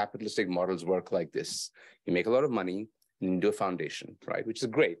lot of capitalistic models work like this. You make a lot of money and you do a foundation, right? Which is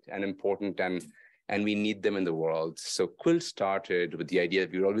great and important, and we need them in the world. So Quilt started with the idea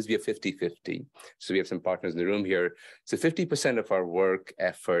that we would always be a 50-50. So we have some partners in the room here. So 50% of our work,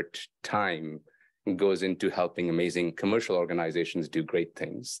 effort, time goes into helping amazing commercial organizations do great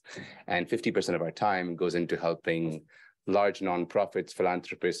things. And 50% of our time goes into helping large nonprofits,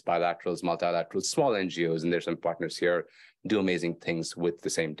 philanthropists, bilaterals, multilaterals, small NGOs, and there's some partners here, do amazing things with the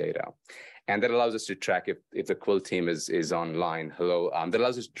same data. And that allows us to track if the Quilt team is online. Hello, that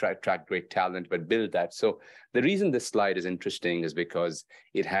allows us to track great talent, but build that. So the reason this slide is interesting is because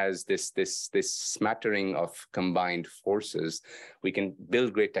it has this smattering of combined forces. We can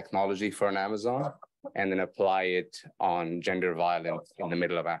build great technology for an Amazon and then apply it on gender violence in the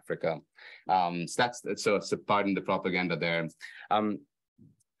middle of Africa. So pardon the propaganda there. I'm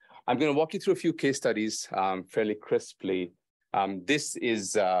going to walk you through a few case studies fairly crisply. This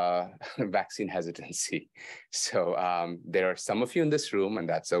is vaccine hesitancy. So there are some of you in this room, and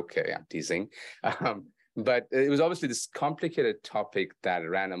that's okay, I'm teasing. But it was obviously this complicated topic that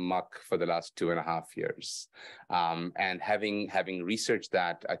ran amok for the last 2.5 years. And having researched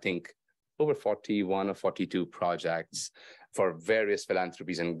that, I think over 41 or 42 projects for various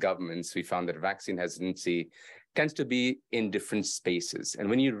philanthropies and governments, we found that vaccine hesitancy tends to be in different spaces. And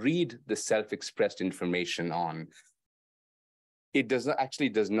when you read the self-expressed information on, it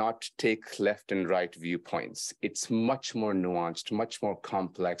does not take left and right viewpoints. It's much more nuanced, much more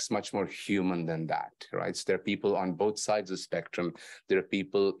complex, much more human than that, right? So there are people on both sides of the spectrum. There are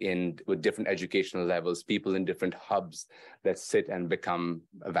people with different educational levels, people in different hubs that sit and become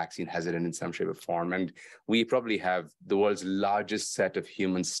vaccine hesitant in some shape or form. And we probably have the world's largest set of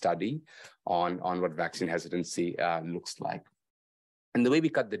human study on what vaccine hesitancy looks like. And the way we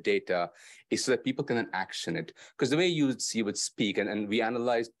cut the data is so that people can then action it. Because the way you would speak, and we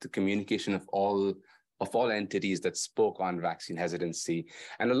analyzed the communication of all entities that spoke on vaccine hesitancy.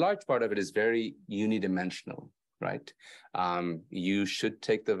 And a large part of it is very unidimensional, right? You should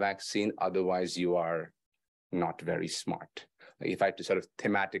take the vaccine, otherwise you are not very smart. If I had to sort of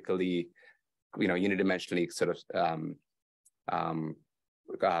thematically, unidimensionally sort of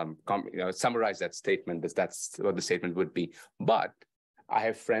summarize that statement, that's what the statement would be. But I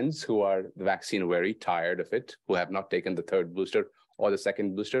have friends who are vaccine very tired of it, who have not taken the third booster or the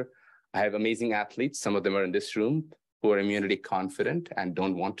second booster. I have amazing athletes, some of them are in this room, who are immunity confident and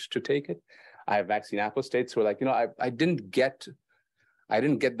don't want to take it. I have vaccine apostates who are like, I didn't get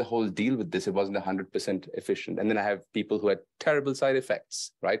the whole deal with this. It wasn't 100% efficient. And then I have people who had terrible side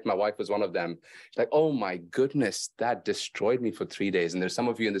effects, right? My wife was one of them. She's like, oh my goodness, that destroyed me for 3 days. And there's some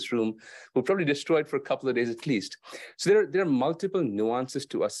of you in this room who probably destroyed for a couple of days at least. So there are multiple nuances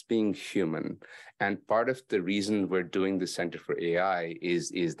to us being human. And part of the reason we're doing the Center for AI is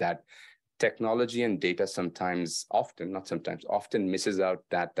that technology and data often misses out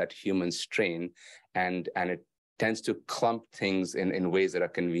that human strain, and it tends to clump things in ways that are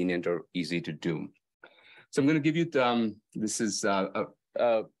convenient or easy to do. So I'm going to give you, this is a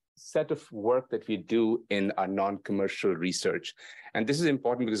set of work that we do in our non-commercial research. And this is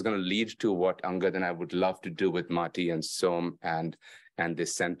important because it's going to lead to what Angad and I would love to do with Mati and Som and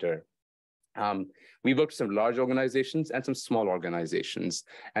this center. We worked with some large organizations and some small organizations.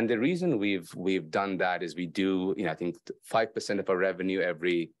 And the reason we've done that is we do, I think 5% of our revenue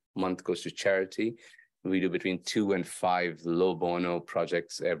every month goes to charity. We do between 2 and 5 low bono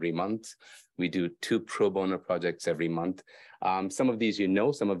projects every month. We do 2 pro bono projects every month. Some of these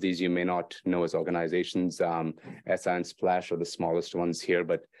some of these you may not know as organizations. SI and Splash are the smallest ones here,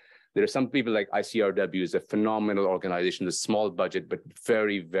 but there are some people like ICRW is a phenomenal organization, a small budget, but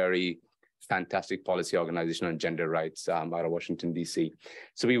very, very fantastic policy organization on gender rights out of Washington, DC.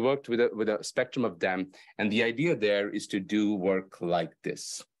 So we worked with a spectrum of them. And the idea there is to do work like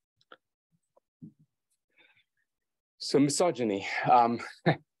this. So misogyny,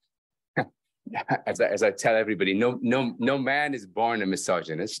 as I tell everybody, no man is born a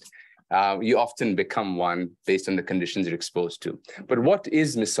misogynist. You often become one based on the conditions you're exposed to. But what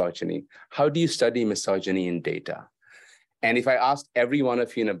is misogyny? How do you study misogyny in data? And if I asked every one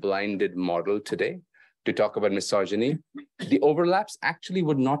of you in a blinded model today to talk about misogyny, the overlaps actually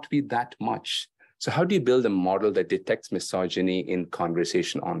would not be that much. So how do you build a model that detects misogyny in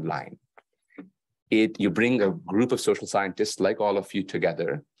conversation online? You bring a group of social scientists like all of you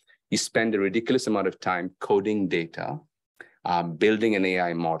together. You spend a ridiculous amount of time coding data, building an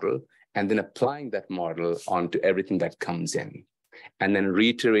AI model, and then applying that model onto everything that comes in, and then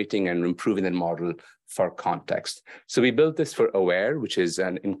reiterating and improving that model for context. So we built this for Aware, which is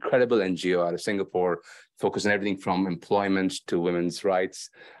an incredible NGO out of Singapore, focused on everything from employment to women's rights.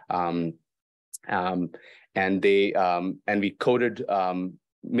 And we coded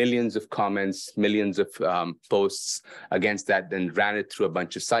millions of comments, millions of posts against that, then ran it through a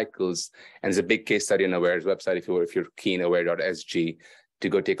bunch of cycles. And there's a big case study on Aware's website, if you're keen, aware.sg, to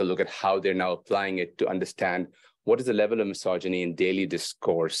go take a look at how they're now applying it to understand what is the level of misogyny in daily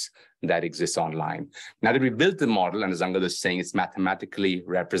discourse that exists online. Now that we built the model, and as Angad is saying, it's mathematically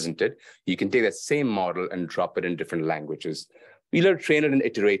represented, you can take that same model and drop it in different languages. We learn, train it and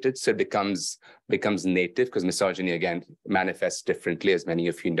iterate it, so it becomes native, because misogyny, again, manifests differently, as many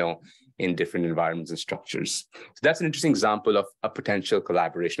of you know, in different environments and structures. So that's an interesting example of a potential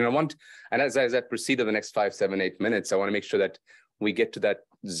collaboration. And as I proceed over the next 5, 7, 8 minutes, I want to make sure that we get to that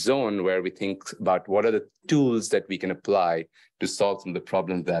zone where we think about what are the tools that we can apply to solve some of the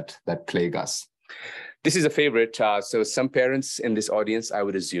problems that plague us. This is a favorite. So some parents in this audience, I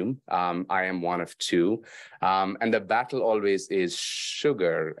would assume, I am one of two. And the battle always is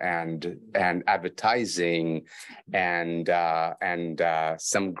sugar and advertising and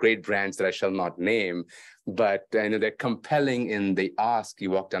some great brands that I shall not name. But they're compelling in the ask.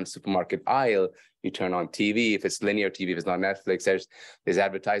 You walk down the supermarket aisle, you turn on TV. If it's linear TV, if it's not Netflix, there's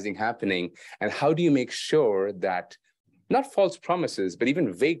advertising happening. And how do you make sure that not false promises, but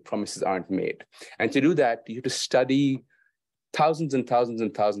even vague promises aren't made? And to do that, you have to study thousands and thousands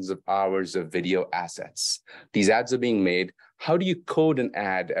and thousands of hours of video assets. These ads are being made. How do you code an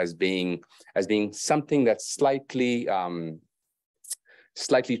ad as being something that's slightly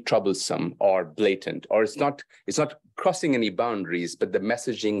troublesome or blatant, or it's not crossing any boundaries, but the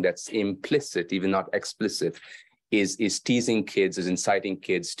messaging that's implicit, even not explicit, is teasing kids, is inciting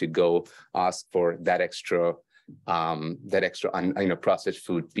kids to go ask for that extra processed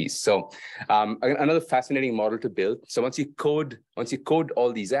food piece. So another fascinating model to build. So once you code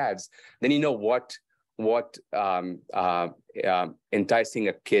all these ads, then you know what enticing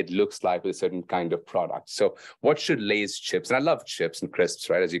a kid looks like with a certain kind of product. So what should Lay's chips, and I love chips and crisps,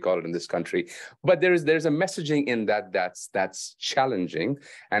 right, as you call it in this country, but there's a messaging in that's challenging.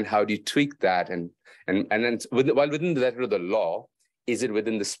 And how do you tweak that? And then while within the letter of the law, is it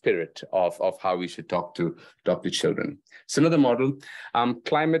within the spirit of how we should talk to children? So another model,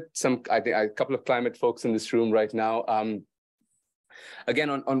 climate. I think a couple of climate folks in this room right now. Again,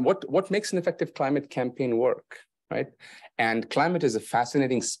 on what makes an effective climate campaign work, right? And climate is a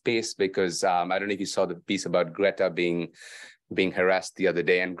fascinating space because I don't know if you saw the piece about Greta being harassed the other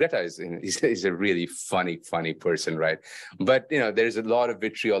day. And Greta is a really funny person, right? But there's a lot of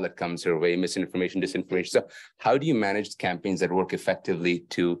vitriol that comes her way, misinformation, disinformation. So how do you manage campaigns that work effectively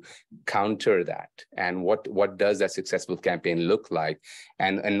to counter that? And what does that successful campaign look like?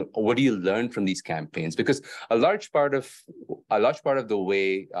 And what do you learn from these campaigns? Because a large part of the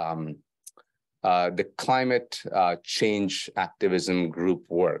way the climate change activism group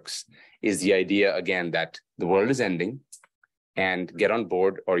works is the idea, again, that the world is ending, and get on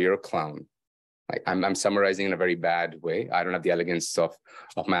board or you're a clown. Like I'm summarizing in a very bad way. I don't have the elegance of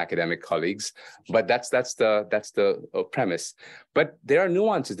my academic colleagues, but that's the premise. But there are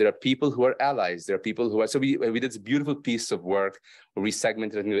nuances. There are people who are allies. There are people who are. So we did this beautiful piece of work where we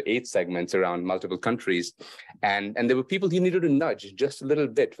segmented it into 8 segments around multiple countries, and there were people you needed to nudge just a little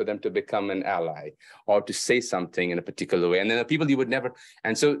bit for them to become an ally or to say something in a particular way. And then there are people you would never.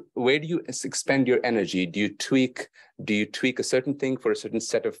 And so where do you expend your energy? Do you tweak a certain thing for a certain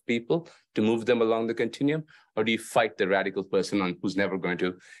set of people to move them along the continuum, or do you fight the radical person who's never going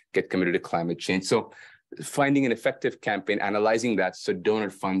to get committed to climate change? So finding an effective campaign, analyzing that so donor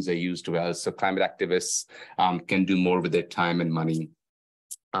funds are used well, so climate activists can do more with their time and money.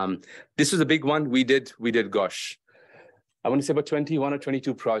 This was a big one. We did, gosh, I want to say about 21 or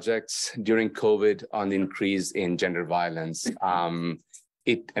 22 projects during COVID on the increase in gender violence.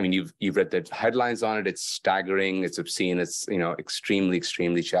 You've read the headlines on it. It's staggering. It's obscene. It's extremely,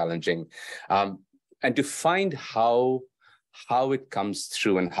 extremely challenging. And to find how it comes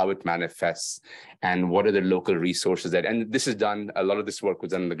through and how it manifests, and what are the local resources and this is done. A lot of this work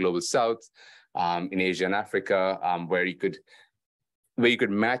was done in the global South, in Asia and Africa, where you could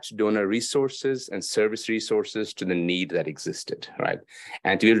match donor resources and service resources to the need that existed, right?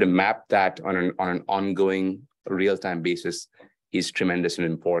 And to be able to map that on an ongoing, real-time basis is tremendous and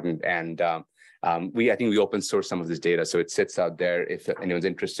important. And I think we open source some of this data, so it sits out there. If anyone's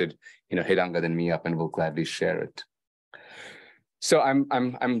interested, hit Angad and me up, and we'll gladly share it. So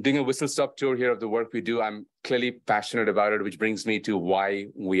I'm doing a whistle-stop tour here of the work we do. I'm clearly passionate about it, which brings me to why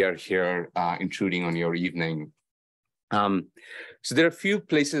we are here intruding on your evening. So there are a few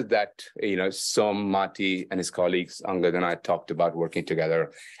places that Som, Mati, and his colleagues, Angad and I, talked about working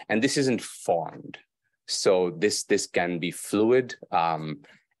together, and this isn't formed. So this can be fluid, and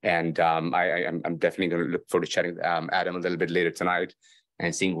I'm definitely going to look forward to chatting with Adam a little bit later tonight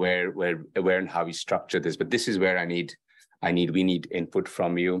and seeing where and how we structure this. But this is where we need input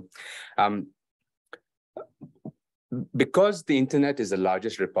from you. Because the internet is the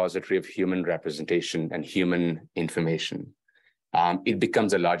largest repository of human representation and human information, it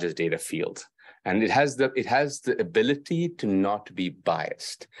becomes the largest data field. And it has the ability to not be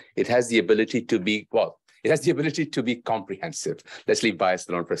biased. It has the ability to be, comprehensive. Let's leave bias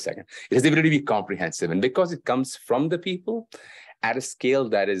alone for a second. It has the ability to be comprehensive. And because it comes from the people at a scale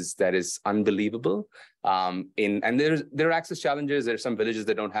that is unbelievable, and there are access challenges. There are some villages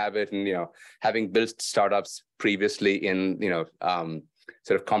that don't have it. And, having built startups previously in,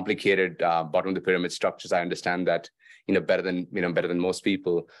 sort of complicated bottom of the pyramid structures, I understand that, better than most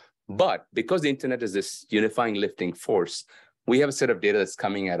people. But because the internet is this unifying, lifting force, we have a set of data that's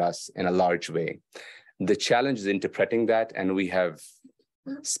coming at us in a large way. The challenge is interpreting that, and we have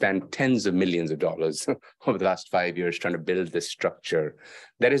spent tens of millions of dollars over the last 5 years trying to build this structure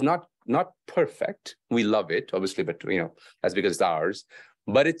that is not perfect. We love it, obviously, but that's because it's ours.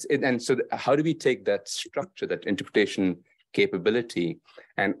 But how do we take that structure, that interpretation capability,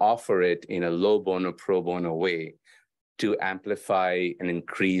 and offer it in a low bono, pro bono way to amplify and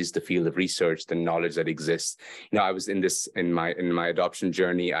increase the field of research, the knowledge that exists? I was in my adoption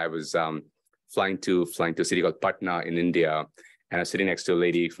journey. I was flying to a city called Patna in India, and I was sitting next to a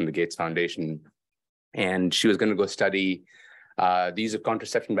lady from the Gates Foundation, and she was going to go study the use of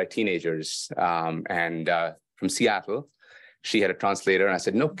contraception by teenagers, and from Seattle. She had a translator, and I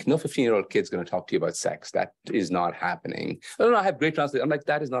said, no 15-year-old kid's going to talk to you about sex. That is not happening. Oh, no, I have great translators. I'm like,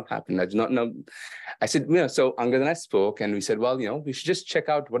 that is not happening. I do not know. I said, so Angad and I spoke, and we said, well, we should just check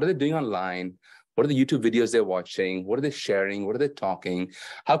out what are they doing online? What are the YouTube videos they're watching? What are they sharing? What are they talking?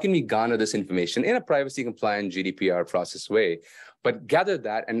 How can we garner this information in a privacy-compliant GDPR process way, but gather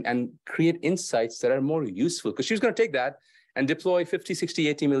that and create insights that are more useful? Because she was going to take that and deploy $50,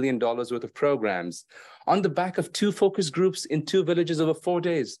 $60, $80 million worth of programs on the back of 2 focus groups in 2 villages over 4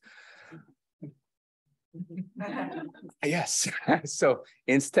 days. Yes. So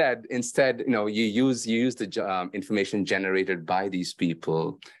instead, you use the information generated by these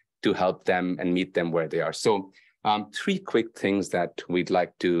people to help them and meet them where they are. So 3 quick things that we'd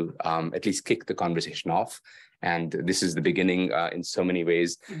like to at least kick the conversation off. And this is the beginning in so many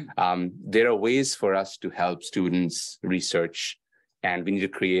ways. There are ways for us to help students research, and we need to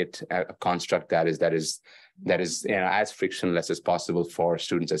create a construct that is as frictionless as possible for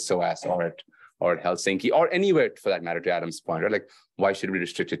students at SOAS or at Helsinki or anywhere for that matter. To Adam's point, right? Like, why should we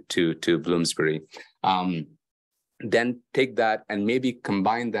restrict it to Bloomsbury? Then take that and maybe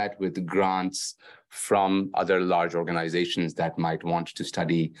combine that with grants from other large organizations that might want to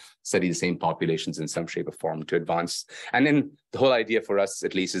study the same populations in some shape or form to advance. And then the whole idea for us,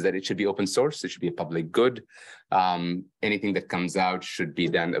 at least, is that it should be open source. It should be a public good. Anything that comes out should be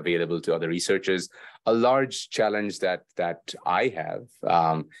then available to other researchers. A large challenge that I have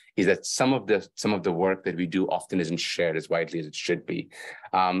is that some of the work that we do often isn't shared as widely as it should be.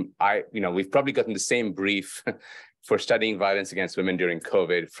 We've probably gotten the same brief for studying violence against women during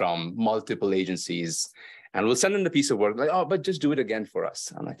COVID from multiple agencies. And we'll send them the piece of work, like, oh, but just do it again for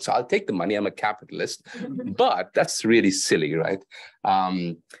us. I'm like, so I'll take the money, I'm a capitalist, but that's really silly, right?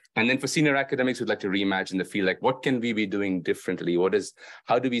 And then for senior academics who'd like to reimagine the field, like, what can we be doing differently?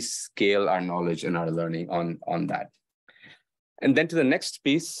 How do we scale our knowledge and our learning on that? And then to the next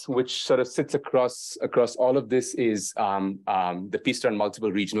piece, which sort of sits across all of this, is the piece on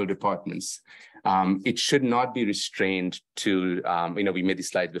multiple regional departments. It should not be restrained to, we made these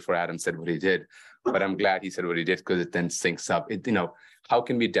slides before Adam said what he did, but I'm glad he said what he did because it then syncs up. How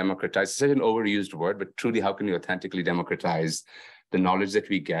can we democratize? It's such an overused word, but truly, how can we authentically democratize the knowledge that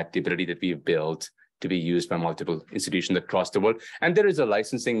we get, the ability that we've built to be used by multiple institutions across the world? And there is a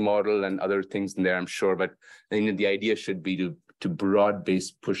licensing model and other things in there, I'm sure, but the idea should be to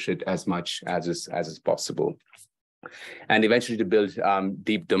broad-base push it as much as is possible. And eventually to build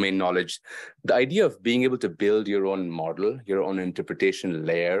deep domain knowledge. The idea of being able to build your own model, your own interpretation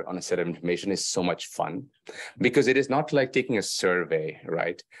layer on a set of information is so much fun, because it is not like taking a survey,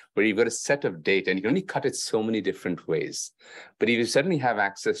 right? Where you've got a set of data and you can only cut it so many different ways. But if you suddenly have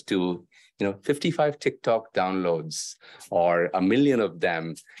access to 55 TikTok downloads or 1 million of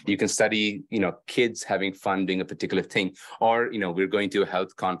them, you can study, kids having fun doing a particular thing. Or, we're going to a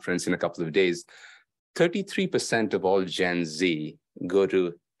health conference in a couple of days. 33% of all Gen Z go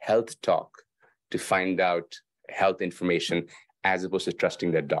to Health Talk to find out health information as opposed to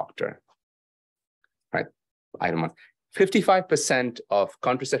trusting their doctor, right? I don't know. 55% of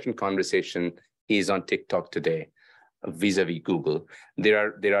contraception conversation is on TikTok today, vis-a-vis Google.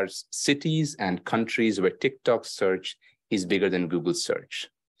 There are cities and countries where TikTok search is bigger than Google search.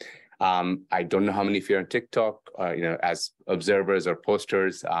 I don't know how many of you are on TikTok, as observers or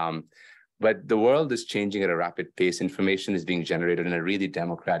posters, but the world is changing at a rapid pace. Information is being generated in a really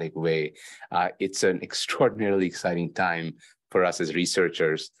democratic way. It's an extraordinarily exciting time for us as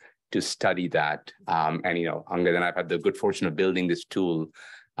researchers to study that. And Angad and I've had the good fortune of building this tool,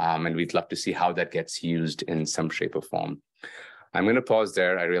 and we'd love to see how that gets used in some shape or form. I'm going to pause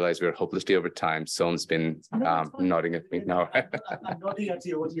there. I realize we're hopelessly over time. Som's been nodding at me now. I'm nodding at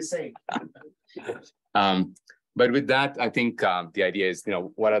you. What are you saying? But with that, I think the idea is,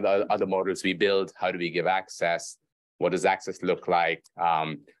 what are the other models we build? How do we give access? What does access look like?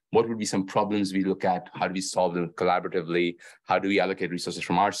 what would be some problems we look at? How do we solve them collaboratively? How do we allocate resources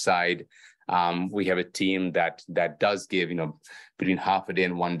from our side? We have a team that does give, between half a day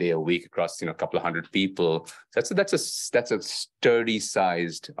and 1 day a week across, a couple of hundred people. So that's a sturdy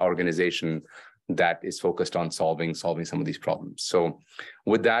sized organization that is focused on solving some of these problems. So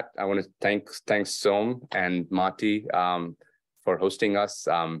with that, I want to thank Som and Mati for hosting us.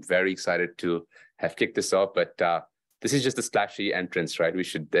 I'm very excited to have kicked this off, but this is just a splashy entrance, right?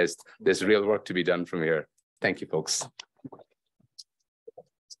 There's real work to be done from here. Thank you, folks.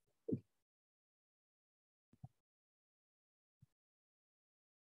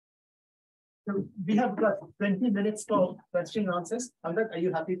 So we have got 20 minutes for question and answers. Angad, are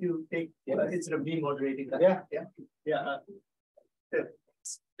you happy to take instead of me moderating that? Yeah.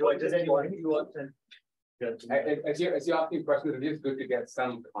 Does anyone you want to? As you're asking questions, it is good to get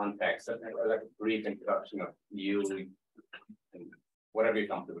some context, like a brief introduction of you and whatever you're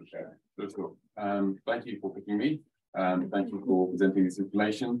comfortable sharing. That's cool. Thank you for picking me. Thank you for presenting this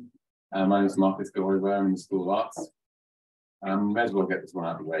information. My name is Marcus Goriware. I'm in the School of Arts. May as well get this one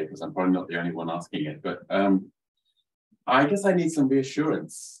out of the way because I'm probably not the only one asking it. But I guess I need some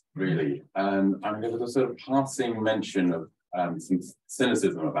reassurance, really. I mean, there was a sort of passing mention of some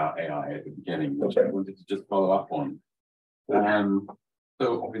cynicism about AI at the beginning, which I wanted to just follow up on.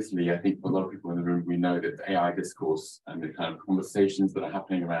 So obviously, I think for a lot of people in the room, we know that the AI discourse and the kind of conversations that are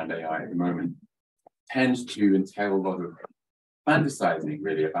happening around AI at the moment tend to entail a lot of fantasizing,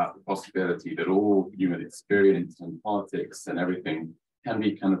 really, about the possibility that all human experience and politics and everything can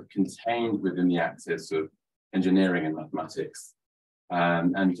be kind of contained within the axis of engineering and mathematics.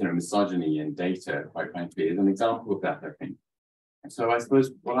 And misogyny in data, quite frankly, is an example of that, I think. So I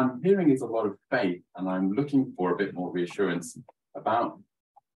suppose what I'm hearing is a lot of faith, and I'm looking for a bit more reassurance about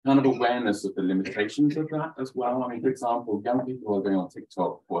kind of awareness of the limitations of that as well. I mean, for example, young people are going on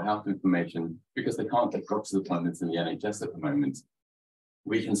TikTok for health information because they can't get doctor's appointments in the NHS at the moment.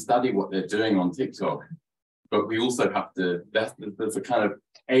 We can study what they're doing on TikTok, but we also have to, there's a kind of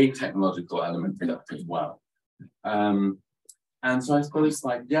a technological element to that as well. And so I suppose,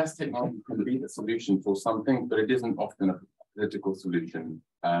 yes, technology can be the solution for something, but it isn't often a political solution.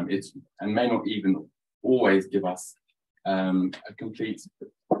 And may not even always give us a complete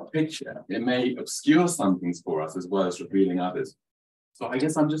picture. It may obscure some things for us as well as revealing others. So I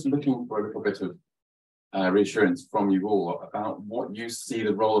guess I'm just looking for a little bit of reassurance from you all about what you see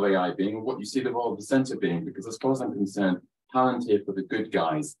the role of AI being, what you see the role of the center being, because as far as I'm concerned, Palantir for the good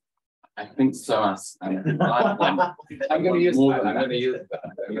guys. I think SOAS. I'm going to use that.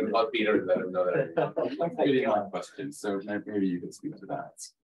 I'm going to let Peter let him know that. That's really my question. So maybe you could speak to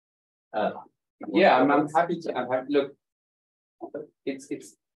that. Yeah, I'm happy to. Look, it's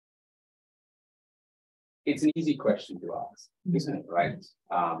an easy question to ask, isn't it? Right?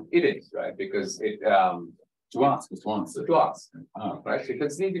 It is, right? Because it to ask is to answer. To ask, right?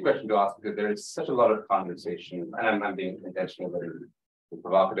 It's an easy question to ask because there is such a lot of conversation, and I'm being intentional, very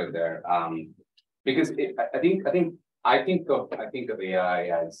provocative there, because I think of AI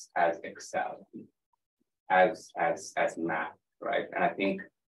as Excel, as math, right? And I think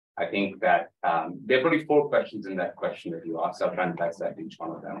that there are probably 4 questions in that question that you asked. I'll try and dissect each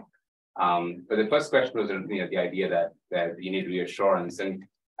one of them. But the first question was the idea that you need reassurance, and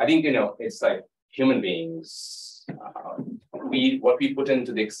I think it's like human beings. What we put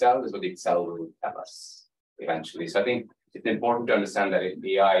into the Excel is what the Excel will tell us eventually. So I think it's important to understand that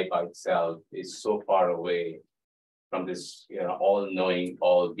AI by itself is so far away from this, all-knowing,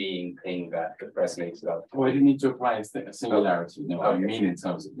 all-being thing that the press makes it up. Well, I didn't need to apply a singularity. No, okay. I mean in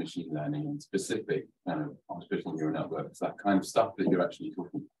terms of machine learning and specific kind of artificial neural networks, that kind of stuff that you're actually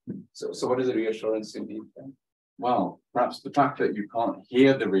talking about. So what is the reassurance indeed then? Well, perhaps the fact that you can't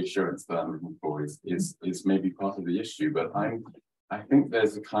hear the reassurance that I'm looking for is maybe part of the issue, but I think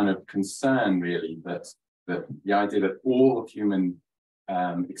there's a kind of concern really that the idea that all of human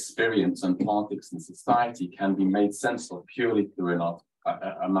experience and politics and society can be made sense of purely through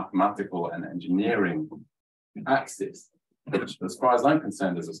a mathematical and engineering axis, which, as far as I'm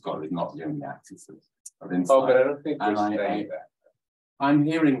concerned as a scholar, is not the only axis of insight. Oh, but I don't think you're saying that. I'm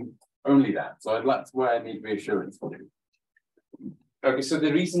hearing only that, so that's where I need reassurance from you. Okay, so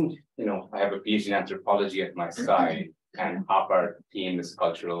the reason, I have a PhD in anthropology at my side, and half our team is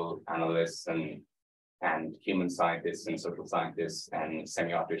cultural analysts and human scientists and social scientists and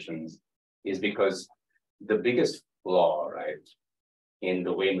semioticians, is because the biggest flaw, right, in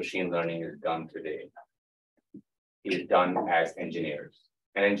the way machine learning is done today is done as engineers.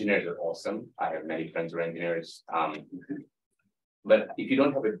 And engineers are awesome. I have many friends who are engineers. But if you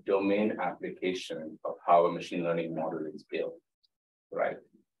don't have a domain application of how a machine learning model is built, right,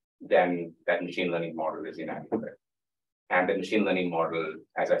 then that machine learning model is inaccurate. And the machine learning model,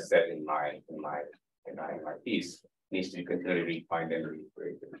 as I said in my piece, needs to be continually refined and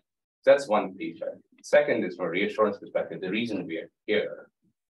recreated. So that's one feature. Second is from a reassurance perspective, the reason we are here,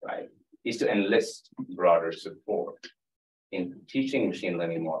 right, is to enlist broader support in teaching machine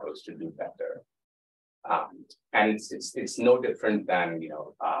learning models to do better. And it's no different than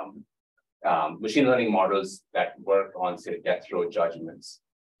machine learning models that work on, say, death row judgments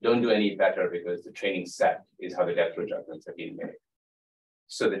don't do any better because the training set is how the death row judgments have been made.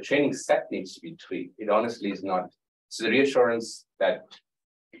 So the training set needs to be tweaked. It honestly is not. So the reassurance that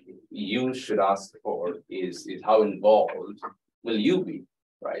you should ask for is how involved will you be,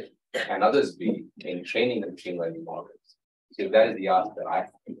 right? And others be in training the machine learning models. So that is the ask that I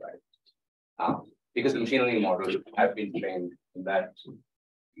have, right? Because the machine learning models have been trained in that.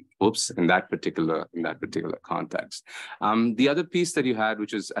 In that particular context. The other piece that you had,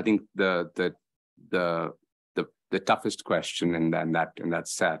 which is I think the toughest question in that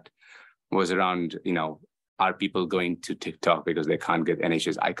set, was around, are people going to TikTok because they can't get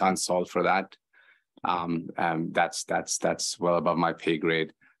NHS? I can't solve for that. That's well above my pay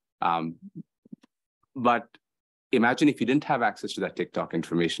grade. But imagine if you didn't have access to that TikTok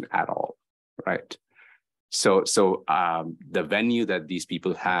information at all, right? So the venue that these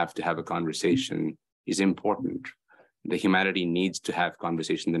people have to have a conversation is important. The humanity needs to have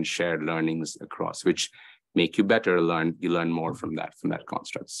conversations and shared learnings across, which make you better. You learn more from that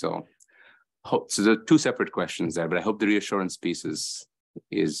construct. So there are two separate questions there, but I hope the reassurance piece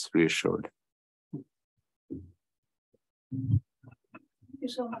is reassured. Thank you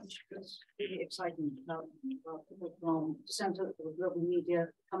so much. It's really exciting about people from the Center for Global Media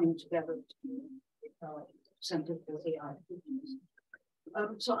coming together to Center for AI.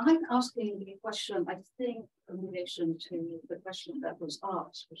 So I'm asking a question, I think, in relation to the question that was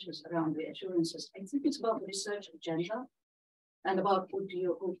asked, which is around reassurances. I think it's about the research agenda and about what do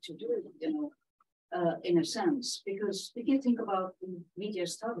you hope to do, in a sense, because if you think about the media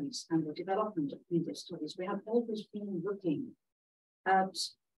studies and the development of media studies, we have always been looking at,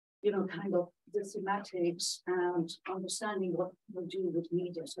 kind of the thematics and understanding what we do with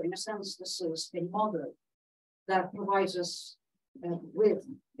media. So in a sense, this is a model that provides us with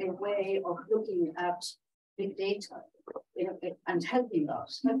a way of looking at big data and helping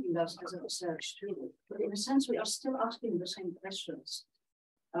us as a research tool. But in a sense, we are still asking the same questions.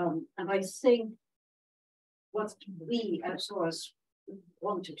 And I think what we as SOAS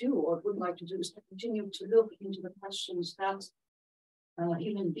want to do or would like to do is to continue to look into the questions that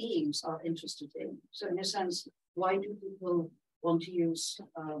human beings are interested in. So in a sense, why do people want to use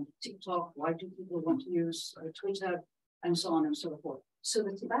TikTok? Why do people want to use Twitter? And so on and so forth. So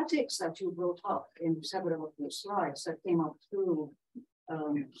the thematics that you brought up in several of your slides that came up through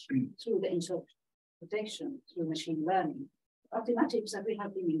the interpretation, through machine learning, are thematics that we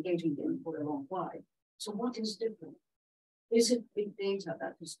have been engaging in for a long while. So what is different? Is it big data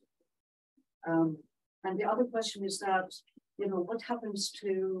that is different? And the other question is that, what happens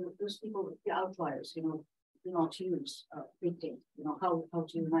to those people, the outliers, do not use big data? How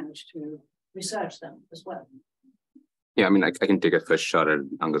do you manage to research them as well? Yeah, I mean, I can take a first shot at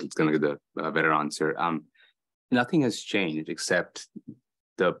Angad. It's going to give the better answer. Nothing has changed except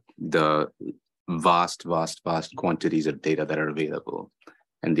the vast quantities of data that are available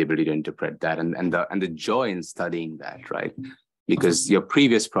and the ability to interpret that and the joy in studying that, right? Because your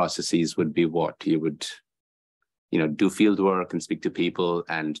previous processes would be what? You would, do field work and speak to people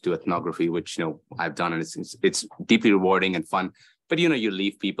and do ethnography, which, I've done, and it's deeply rewarding and fun. But, you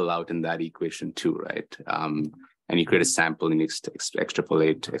leave people out in that equation too, right? And you create a sample and you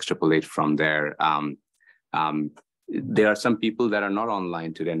extrapolate from there. There are some people that are not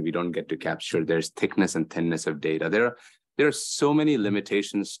online today and we don't get to capture. There's thickness and thinness of data. There are so many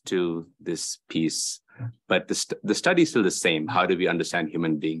limitations to this piece, but the study is still the same. How do we understand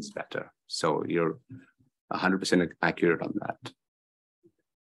human beings better? So you're 100% accurate on that.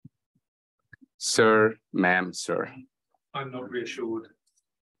 Sir, ma'am, sir. I'm not reassured.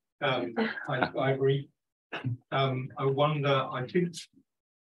 I agree. I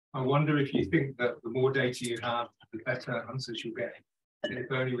wonder if you think that the more data you have, the better answers you get. And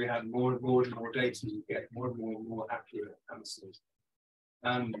if only we had more and more data, you get more and more accurate answers.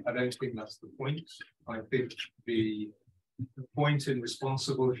 And I don't think that's the point. I think the point in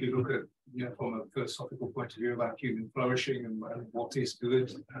responsible, if you look at, from a philosophical point of view about human flourishing and what is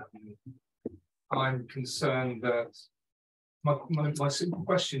good, I'm concerned that my simple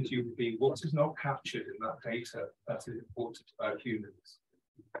question to you would be, what is not captured in that data that is important about humans?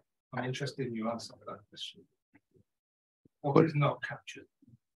 I'm interested in your answer to that question. What is not captured?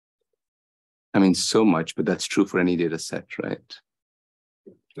 I mean, so much, but that's true for any data set, right?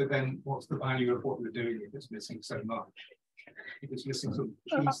 But then what's the value of what we're doing if it's missing so much? If it's missing some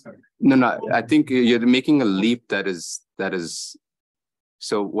key stuff. No, I think you're making a leap that is,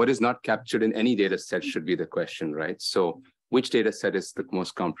 so what is not captured in any data set should be the question, right? So which data set is the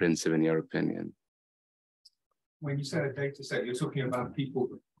most comprehensive in your opinion? When you say a data set, you're talking about people,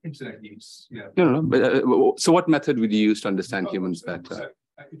 internet use. Yeah. No, but so what method would you use to understand humans better? So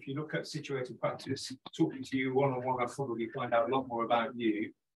if you look at situated practice, talking to you one-on-one, I'll probably find out a lot more about you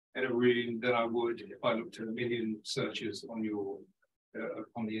in a room than I would if I looked at a million searches on your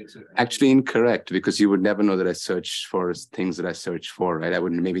on the internet. Actually incorrect, because you would never know that I search for things that I search for, right? I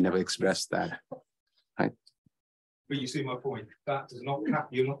would maybe never express that, right? But you see my point. That does not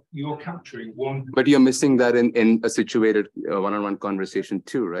you're capturing one. But you're missing that in a situated one-on-one conversation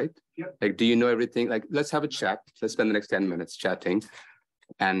too, right? Yeah. Like, do you know everything? Like, let's have a chat. Let's spend the next 10 minutes chatting,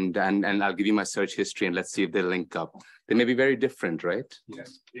 and I'll give you my search history, and let's see if they link up. They may be very different, right?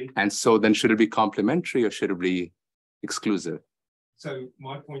 Yes. And so then, should it be complementary or should it be exclusive? So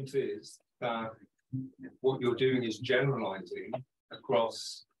my point is that what you're doing is generalizing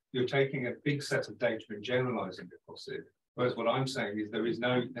across. You're taking a big set of data and generalizing across it. Whereas what I'm saying is there is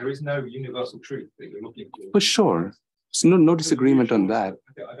no universal truth that you're looking for. For sure. So no disagreement on that.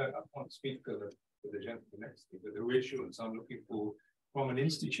 I can't speak for the gentleman next to me, but the reassurance I'm looking for from an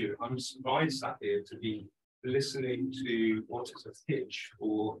institute, I'm surprised sat here to be listening to what is a pitch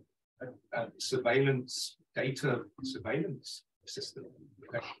for a surveillance system.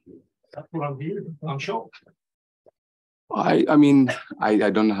 That's what I'm hearing. I'm shocked. I mean, I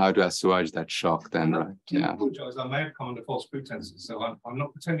don't know how to assuage that shock then, right? Yeah. I apologize. I may have come under false pretenses, so I'm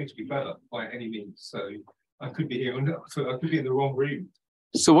not pretending to be better by any means. So I could be here, so I could be in the wrong room.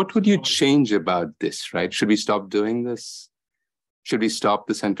 So what would you change about this, right? Should we stop doing this? Should we stop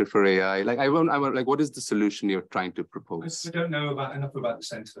the Center for AI? Like, I want, like, what is the solution you're trying to propose? I don't know enough about the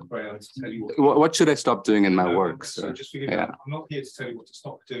Center for AI to tell you what should I stop doing in my work? So just forgive me. I'm not here to tell you what to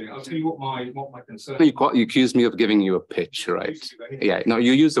stop doing. I'll tell you what my concern. You accuse me of giving you a pitch, right? Yeah. No,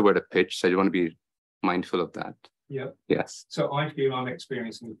 you use the word a pitch, so you want to be mindful of that. Yeah. Yes. So I feel I'm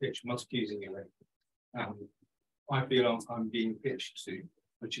experiencing a pitch. I'm not accusing you. I feel I'm being pitched to,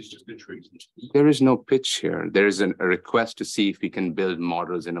 which is just the truth. There is no pitch here. There is a request to see if we can build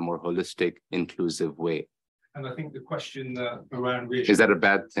models in a more holistic, inclusive way. And I think the question around is that a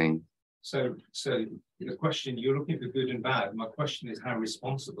bad thing? So the question, you're looking for good and bad. My question is, how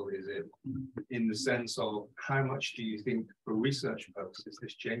responsible is it in the sense of how much do you think for research purposes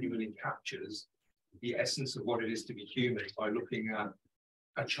this genuinely captures the essence of what it is to be human by looking at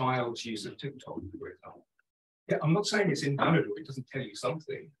a child's use of TikTok, for example? Yeah, I'm not saying it's invalid or it doesn't tell you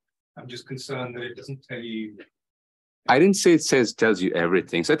something. I'm just concerned that it doesn't tell you. I didn't say it tells you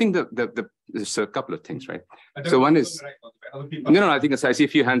everything. So I think there's a couple of things, right? So one is no. I think I see a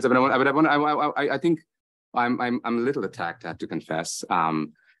few hands up, and I think I'm a little attacked, I have to confess.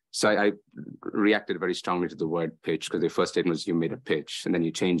 So I reacted very strongly to the word pitch because the first statement was you made a pitch, and then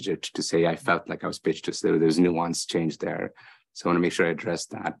you changed it to say I felt like I was pitched. So there's nuance change there. So I want to make sure I address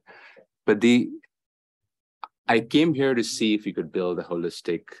that. But I came here to see if we could build a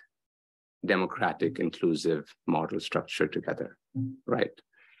holistic, democratic, inclusive model structure together, right?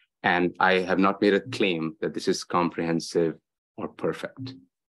 And I have not made a claim that this is comprehensive or perfect.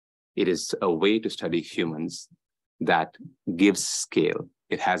 It is a way to study humans that gives scale.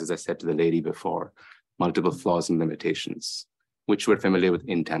 It has, as I said to the lady before, multiple flaws and limitations, which we're familiar with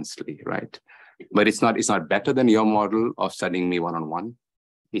intensely, right? But it's not better than your model of studying me one-on-one.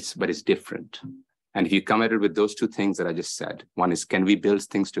 But it's different. And if you come at it with those two things that I just said, one is, can we build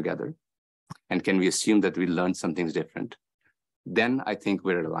things together? And can we assume that we learn some things different? Then I think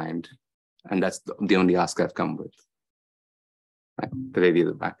we're aligned. And that's the only ask I've come with. Right. The lady at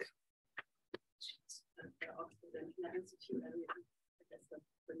the back.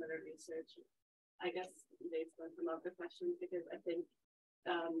 I guess based on some of the questions, because I think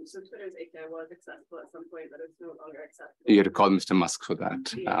so Twitter's API was accessible at some point, but it's no longer accessible. You had to call Mr. Musk for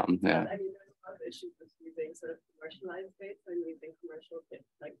that. Yeah. I mean, there's a lot of issues with using sort of commercialized data and using commercial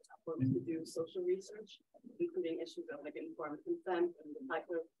like platforms to do social research, including issues of like informed consent and the type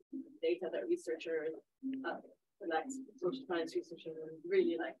of data that researchers collect. Social science researchers is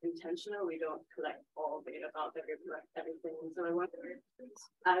really like intentional. We don't collect all data about everything. So I wonder,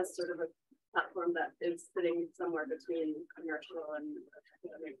 as sort of a platform that is sitting somewhere between commercial and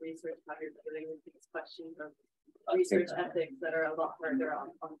academic research, how you're dealing with these questions of research ethics that are a lot further on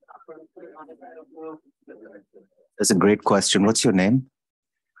platforms. I don't know. That's a great question. What's your name?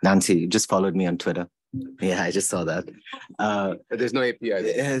 Nancy, you just followed me on Twitter. Yeah, I just saw that. There's no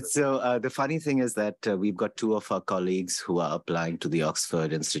API. So the funny thing is that we've got two of our colleagues who are applying to the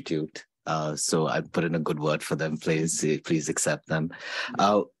Oxford Institute. So I put in a good word for them. Please accept them.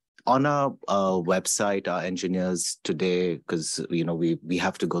 On our website, our engineers today, because we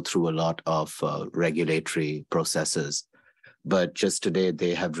have to go through a lot of regulatory processes. But just today,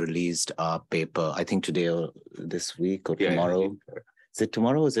 they have released our paper. I think today or this week or tomorrow. Is it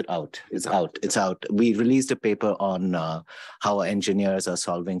tomorrow or is it out? It's out. It's out. We released a paper on how our engineers are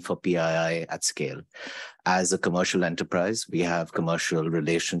solving for PII at scale. As a commercial enterprise, we have commercial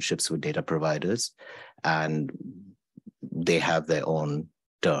relationships with data providers, and they have their own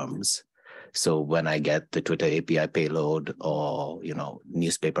terms. So when I get the Twitter API payload or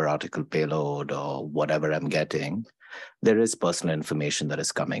newspaper article payload or whatever I'm getting, there is personal information that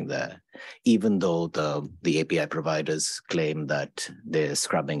is coming there, even though the API providers claim that they're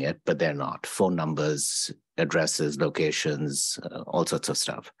scrubbing it, but they're not. Phone numbers, addresses, locations, all sorts of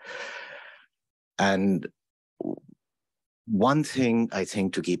stuff. And one thing I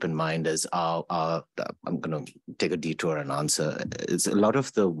think to keep in mind is I'm going to take a detour and answer. Is a lot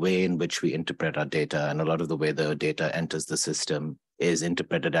of the way in which we interpret our data and a lot of the way the data enters the system is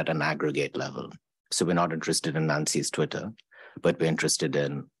interpreted at an aggregate level. So we're not interested in Nancy's Twitter, but we're interested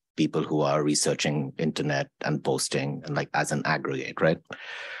in people who are researching internet and posting and as an aggregate, right?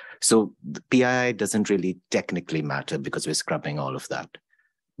 So the PII doesn't really technically matter because we're scrubbing all of that.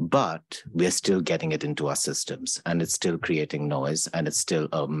 But we're still getting it into our systems, and it's still creating noise, and it's still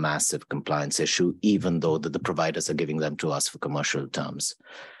a massive compliance issue, even though the providers are giving them to us for commercial terms.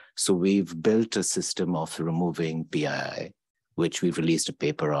 So we've built a system of removing PII, which we've released a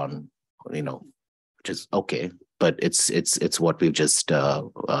paper on, which is okay, but it's what we've just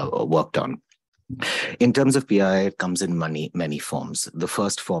worked on. In terms of PII, it comes in many forms. The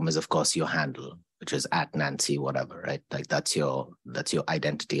first form is, of course, your handle, which is @Nancy, whatever, right? That's your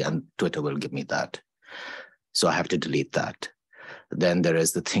identity, and Twitter will give me that. So I have to delete that. Then there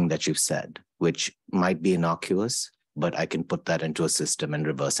is the thing that you've said, which might be innocuous, but I can put that into a system and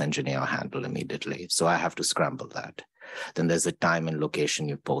reverse engineer a handle immediately. So I have to scramble that. Then there's the time and location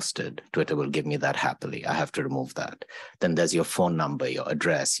you posted. Twitter will give me that happily. I have to remove that. Then there's your phone number, your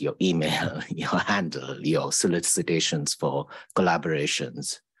address, your email, your handle, your solicitations for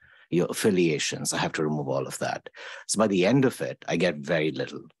collaborations, your affiliations. I have to remove all of that. So by the end of it, I get very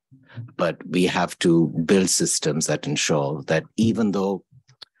little. But we have to build systems that ensure that even though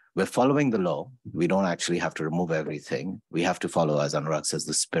we're following the law, we don't actually have to remove everything. We have to follow, as Anurag says,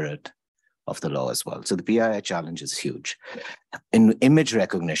 the spirit of the law as well. So the PII challenge is huge. In image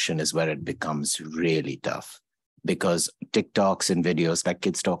recognition is where it becomes really tough, because TikToks and videos, like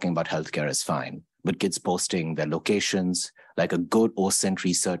kids talking about healthcare, is fine, but kids posting their locations, like a good OSINT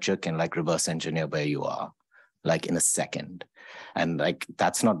researcher can reverse engineer where you are, in a second. And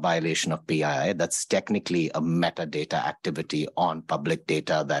that's not violation of PII. That's technically a metadata activity on public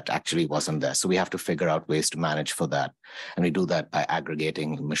data that actually wasn't there. So we have to figure out ways to manage for that. And we do that by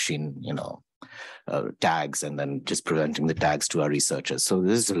aggregating machine, tags, and then just presenting the tags to our researchers. So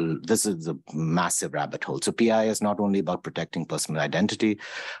this is a massive rabbit hole. So PII is not only about protecting personal identity,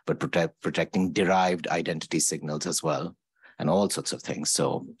 but protecting derived identity signals as well, and all sorts of things.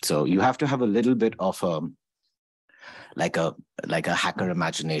 So you have to have a little bit of a hacker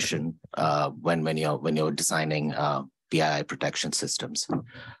imagination when you're designing PII protection systems.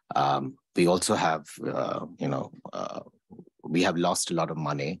 We also have we have lost a lot of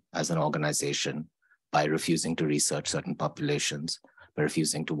money as an organization by refusing to research certain populations, by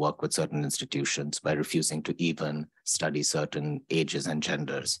refusing to work with certain institutions, by refusing to even study certain ages and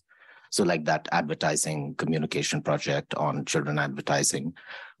genders. So that advertising communication project on children advertising,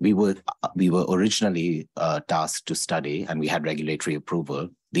 we were originally tasked to study, and we had regulatory approval,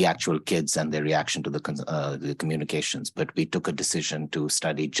 the actual kids and their reaction to the communications. But we took a decision to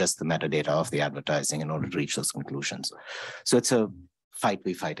study just the metadata of the advertising in order to reach those conclusions. So it's a fight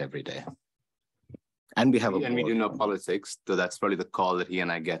we fight every day. And we have and we do know politics, so that's probably the call that he and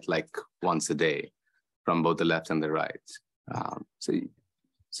I get once a day from both the left and the right.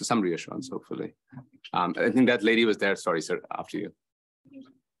 So some reassurance, hopefully. I think that lady was there. Sorry, sir, after you.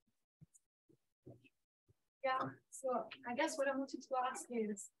 Yeah, so I guess what I wanted to ask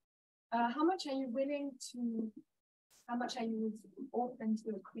is, how much are you open to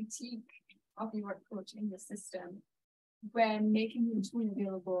a critique of your approach in the system when making the tool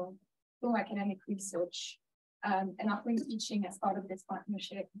available for academic research and offering teaching as part of this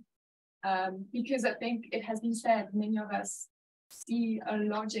partnership? Because I think it has been said, many of us see a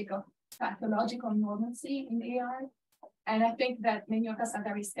logic of pathological normalcy in AI, And I think that many of us are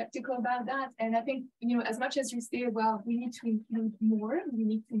very skeptical about that. And I think, as much as you say, well, we need to include more, we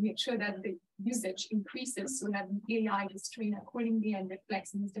need to make sure that the usage increases so that the AI is trained accordingly and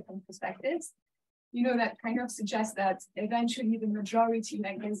reflects these different perspectives. That kind of suggests that eventually the majority,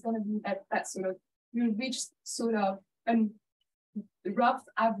 like there's going to be that sort of, you'll reach sort of a rough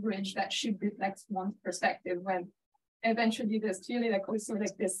average that should reflect one's perspective, when eventually there's clearly like also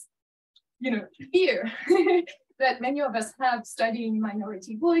like this, fear that many of us have studying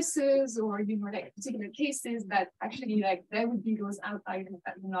minority voices or, like particular cases that actually like there would be those outliers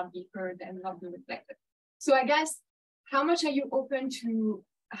that will not be heard and not be reflected. So I guess, how much are you open to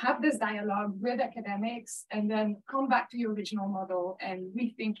have this dialogue with academics and then come back to your original model and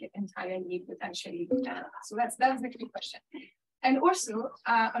rethink it entirely potentially? So that's the key question. And also,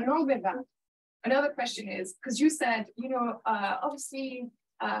 along with that, another question is, because you said, obviously,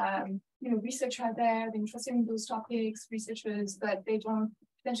 researchers are there, they're interested in those topics, researchers, but they don't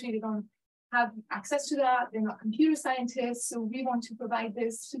have access to that. They're not computer scientists. So we want to provide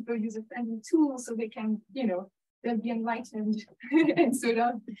this super user-friendly tool so they can, they'll be enlightened and sort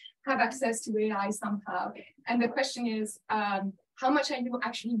of have access to AI somehow. And the question is, how much are you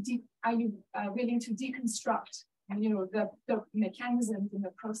actually willing to deconstruct, the mechanisms in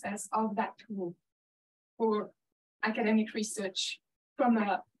the process of that tool for academic research from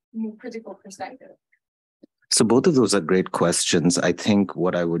a more critical perspective? So both of those are great questions. I think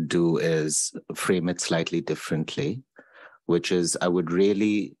what I would do is frame it slightly differently, which is I would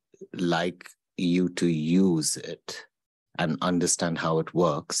really like you to use it and understand how it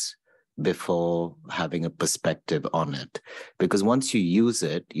works before having a perspective on it. Because once you use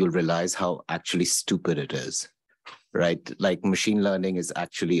it, you'll realize how actually stupid it is, right? Like machine learning is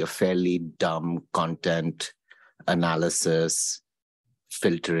actually a fairly dumb content analysis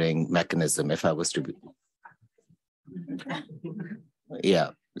filtering mechanism, if I was to be. Yeah.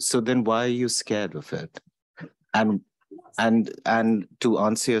 So then why are you scared of it? And to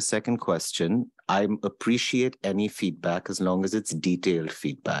answer your second question, I appreciate any feedback as long as it's detailed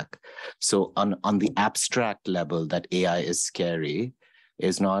feedback. So on the abstract level that AI is scary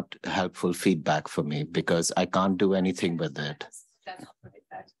is not helpful feedback for me because I can't do anything with it. That's not what I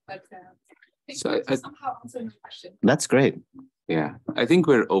said, but so I somehow answer your question. That's great. Yeah, I think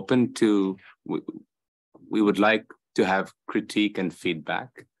we're open to, we would like to have critique and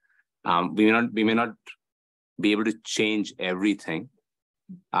feedback. We may not be able to change everything.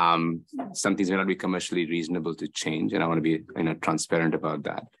 Some things may not be commercially reasonable to change, and I want to be transparent about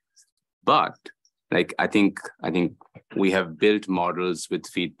that. But like I think we have built models with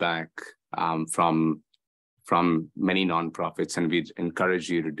feedback from many nonprofits, and we encourage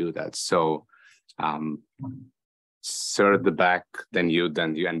you to do that. So, sir at the back, then you,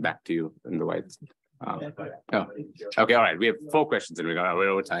 and back to you in the white. Oh, okay, all right. We have 4 questions, and we're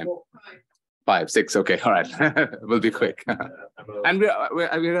over time. 5, 6. Okay, all right. We'll be quick. And we're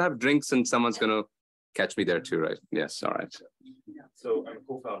gonna have drinks, and someone's gonna catch me there too, right? Yes, all right. So I'm a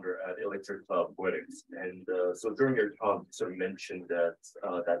co-founder at Electric Cloud Poetics, and so during your talk, you sort of mentioned that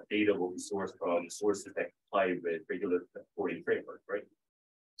that data will be sourced from sources that comply with regulatory framework, right?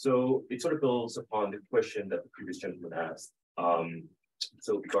 So it sort of builds upon the question that the previous gentleman asked.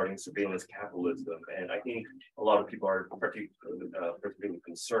 So regarding surveillance capitalism, and I think a lot of people are particularly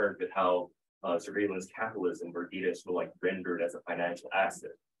concerned with how surveillance capitalism, where data is sort of like rendered as a financial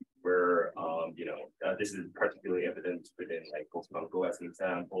asset, where this is particularly evident within like Go as an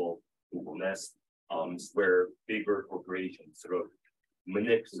example, Google Nest, where bigger corporations sort of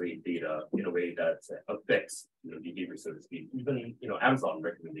manipulate data in a way that affects behavior, so to speak. Even Amazon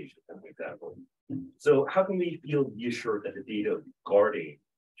recommendations as an example. So how can we feel reassured that the data regarding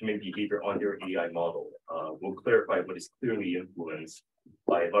human behavior on their AI model will clarify what is clearly influenced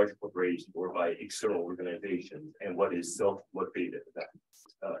by large corporations or by external organizations, and what is self-motivated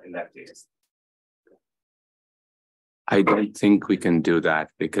in that case? I don't think we can do that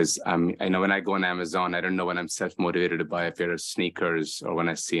because I know when I go on Amazon, I don't know when I'm self-motivated to buy a pair of sneakers or when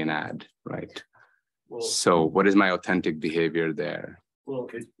I see an ad, right? Well, so what is my authentic behavior there? Well,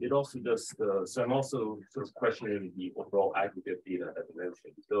 it also does, so I'm also sort of questioning the overall aggregate data that you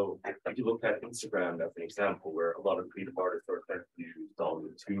mentioned. So if you look at Instagram as an example, where a lot of creative artists are trying to use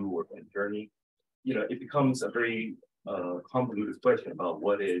Dollar2 or Journey, it becomes a very convoluted question about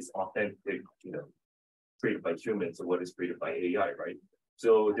what is authentic, created by humans and what is created by AI, right?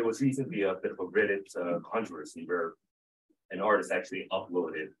 So there was recently a bit of a Reddit controversy where an artist actually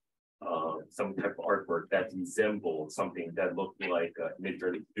uploaded some type of artwork that resembled something that looked like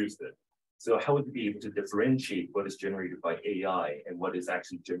Midjourney produced it. So how would you be able to differentiate what is generated by AI and what is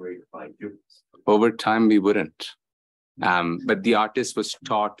actually generated by humans? Over time, we wouldn't. But the artist was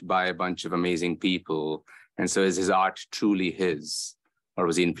taught by a bunch of amazing people. And so is his art truly his, or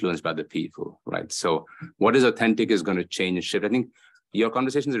was he influenced by the people, right? So what is authentic is going to change and shift. I think your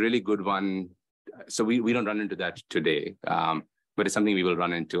conversation is a really good one. So we don't run into that today, but it's something we will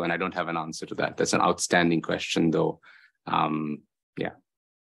run into, and I don't have an answer to that. That's an outstanding question, though. Yeah.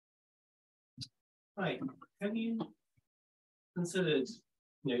 Right. Have you considered,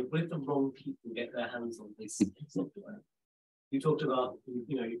 with the wrong people get their hands on this software? You talked about,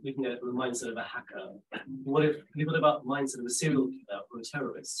 looking at the mindset of a hacker. What about the mindset of a serial killer or a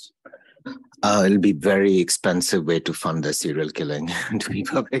terrorist? It'll be very expensive way to fund their serial killing, to be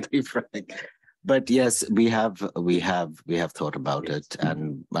perfectly frank. But yes, we have thought about it,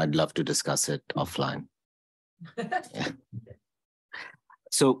 and I'd love to discuss it offline. Yeah.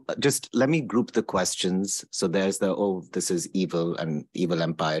 So just let me group the questions. So there's the, oh, this is evil and evil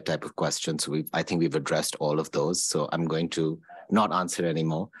empire type of questions. So I think we've addressed all of those. So I'm going to not answer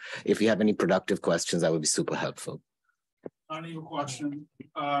anymore. If you have any productive questions, that would be super helpful. I need a question.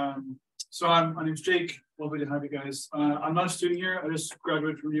 So my name's Jake. Lovely to have you guys. I'm not a student here. I just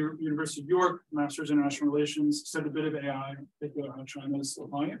graduated from University of York, Master's in International Relations, studied a bit of AI, particularly how China is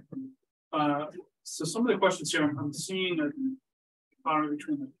applying it. So some of the questions here, I'm seeing a boundary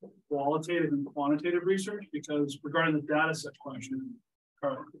between the qualitative and quantitative research, because regarding the data set question,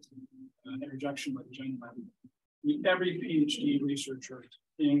 interjection by the gentleman, every PhD researcher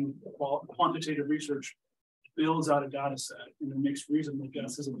in quantitative research builds out a data set and then makes reasonable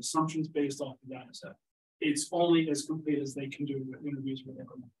guesses and assumptions based off the data set. It's only as complete as they can do with interviews with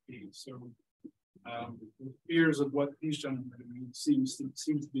everyone. So the fears of what these gentlemen are doing seems to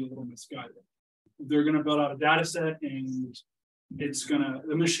be a little misguided. They're going to build out a data set, and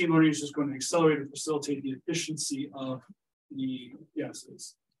the machine learning is just going to accelerate and facilitate the efficiency of the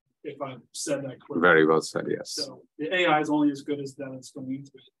guesses. If I've said that correctly. Very well said, yes. So the AI is only as good as that it's going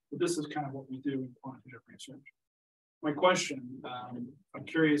into it. But this is kind of what we do in quantitative research. My question, I'm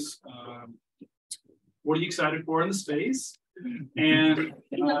curious, what are you excited for in the space? And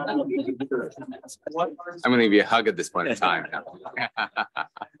I'm going to give you a hug at this point in time.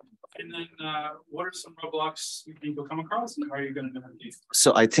 And then what are some roadblocks you think you'll come across, and how are you going to navigate?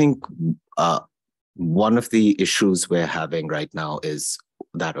 So I think one of the issues we're having right now is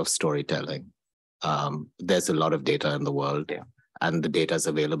that of storytelling. There's a lot of data in the world, and the data is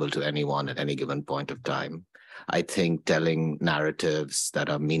available to anyone at any given point of time. I think telling narratives that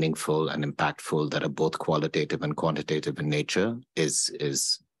are meaningful and impactful, that are both qualitative and quantitative in nature, is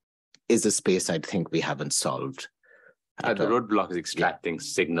a space I think we haven't solved. The roadblock is extracting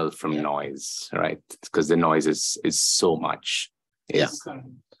signal from noise, right? Because the noise is so much. Yeah.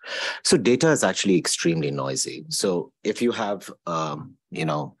 So data is actually extremely noisy. So if you have,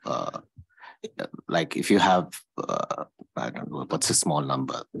 like if you have, I don't know, what's a small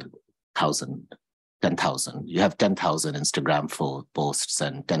number? 10,000. You have 10,000 Instagram posts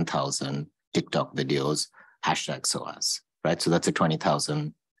and 10,000 TikTok videos, #SOAS, right? So that's a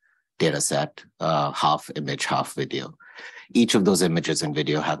 20,000 data set, half image, half video. Each of those images and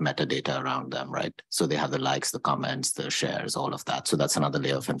video have metadata around them, right? So they have the likes, the comments, the shares, all of that. So that's another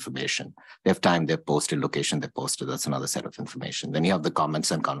layer of information. They have time they posted, location they posted, that's another set of information. Then you have the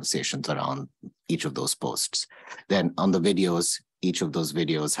comments and conversations around each of those posts. Then on the videos, each of those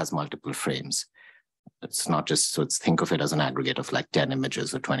videos has multiple frames. It's not just, so think of it as an aggregate of like 10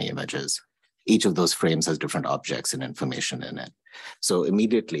 images or 20 images. Each of those frames has different objects and information in it. So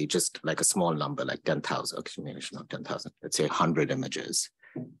immediately, just like a small number, like 10,000, okay, maybe not 10,000, let's say 100 images.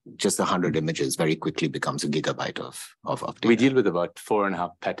 Just 100 images very quickly becomes a gigabyte of data. We deal with about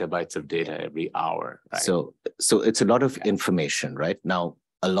 4.5 petabytes of data every hour. Right? So it's a lot of information, right? Now,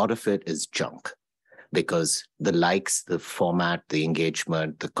 a lot of it is junk, because the likes, the format, the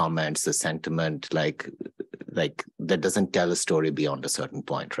engagement, the comments, the sentiment, like that doesn't tell a story beyond a certain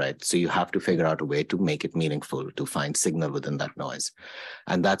point, right? So you have to figure out a way to make it meaningful, to find signal within that noise.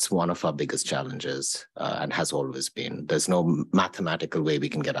 And that's one of our biggest challenges, and has always been. There's no mathematical way we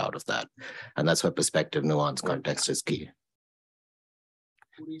can get out of that. And that's why perspective, nuance, context is key.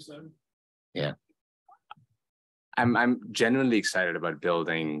 Yeah. I'm genuinely excited about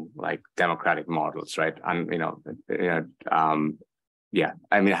building like democratic models, right? And yeah.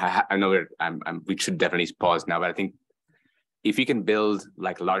 I mean, I know we should definitely pause now, but I think if you can build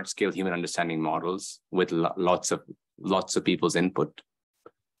like large-scale human understanding models with lots of people's input,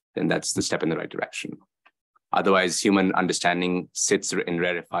 then that's the step in the right direction. Otherwise, human understanding sits in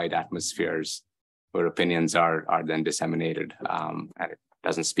rarefied atmospheres where opinions are then disseminated, and it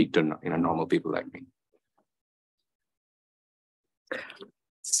doesn't speak to normal people like me.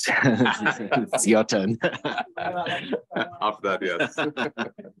 It's your turn. After that, yes.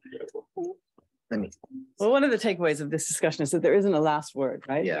 Well, one of the takeaways of this discussion is that there isn't a last word,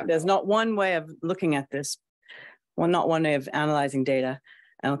 right? Yeah. There's not one way of looking at this, not one way of analyzing data.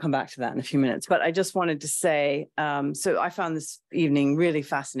 And I'll come back to that in a few minutes. But I just wanted to say, so I found this evening really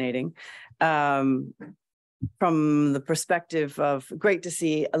fascinating. From the perspective of great to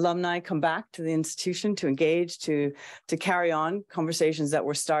see alumni come back to the institution to engage, to carry on conversations that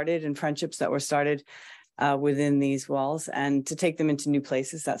were started and friendships that were started within these walls, and to take them into new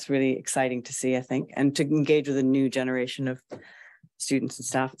places. That's really exciting to see, I think, and to engage with a new generation of students and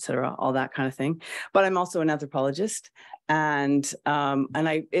staff, et cetera, all that kind of thing. But I'm also an anthropologist, and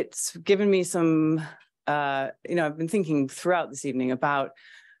it's given me some, I've been thinking throughout this evening about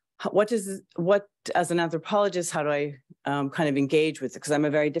what as an anthropologist, how do I kind of engage with it? Because I'm a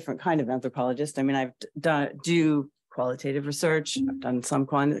very different kind of anthropologist. I mean, I've do qualitative research, I've done some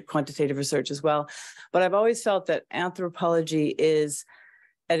quantitative research as well, but I've always felt that anthropology is,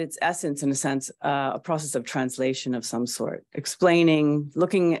 at its essence, in a sense, a process of translation of some sort, explaining,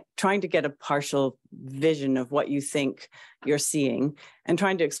 trying to get a partial vision of what you think you're seeing and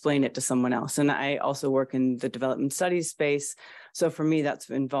trying to explain it to someone else. And I also work in the development studies space. So for me, that's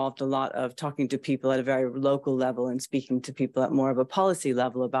involved a lot of talking to people at a very local level and speaking to people at more of a policy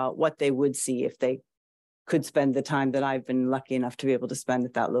level about what they would see if they could spend the time that I've been lucky enough to be able to spend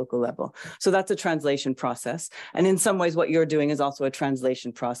at that local level. So that's a translation process. And in some ways, what you're doing is also a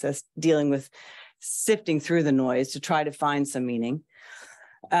translation process, dealing with sifting through the noise to try to find some meaning.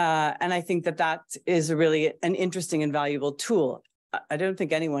 And I think that is really an interesting and valuable tool. I don't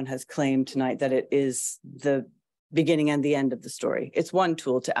think anyone has claimed tonight that it is the beginning and the end of the story. It's one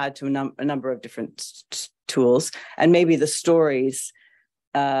tool to add to a number of different tools. And maybe the stories,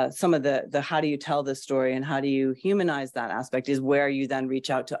 some of the how do you tell the story and how do you humanize that aspect is where you then reach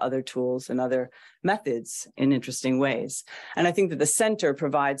out to other tools and other methods in interesting ways. And I think that the center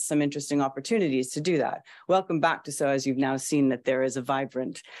provides some interesting opportunities to do that. Welcome back to SOAS. You've now seen that there is a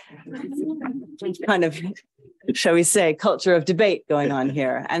vibrant kind of, shall we say, culture of debate going on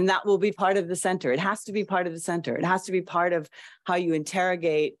here. And that will be part of the center. It has to be part of the center. It has to be part of how you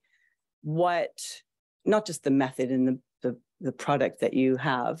interrogate not just the method and the product that you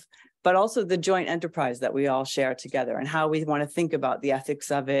have, but also the joint enterprise that we all share together and how we want to think about the ethics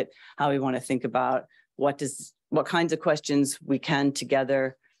of it, how we want to think about what kinds of questions we can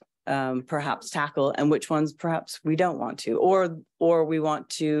together perhaps tackle and which ones perhaps we don't want to, or we want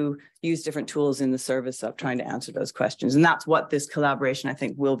to use different tools in the service of trying to answer those questions. And that's what this collaboration, I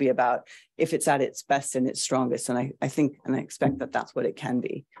think, will be about if it's at its best and its strongest. And I think and I expect that that's what it can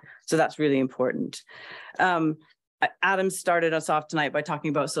be. So that's really important. Adam started us off tonight by talking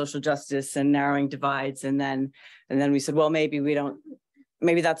about social justice and narrowing divides. And then we said, well, maybe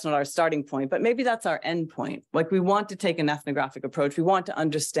that's not our starting point, but maybe that's our end point. Like, we want to take an ethnographic approach. We want to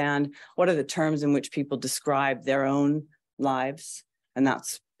understand what are the terms in which people describe their own lives. And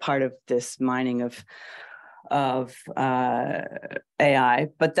that's part of this mining of AI.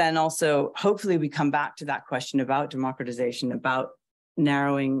 But then also, hopefully we come back to that question about democratization, about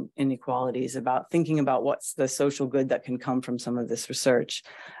narrowing inequalities, about thinking about what's the social good that can come from some of this research.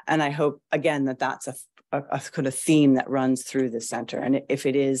 And I hope, again, that that's a kind of theme that runs through the center. And if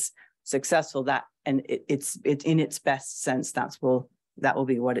it is successful, it's in its best sense, that will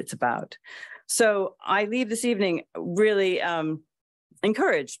be what it's about. So I leave this evening really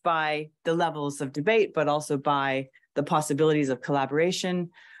encouraged by the levels of debate, but also by the possibilities of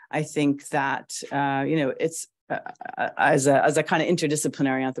collaboration. I think that, it's as a kind of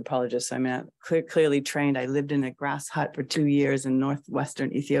interdisciplinary anthropologist, I mean, clearly trained. I lived in a grass hut for 2 years in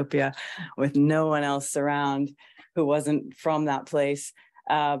northwestern Ethiopia with no one else around who wasn't from that place.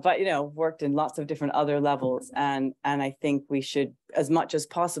 But, worked in lots of different other levels. And I think we should, as much as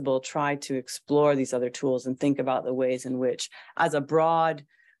possible, try to explore these other tools and think about the ways in which, as a broad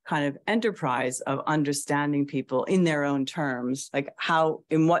kind of enterprise of understanding people in their own terms, like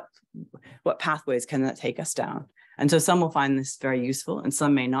what pathways can that take us down? And so some will find this very useful and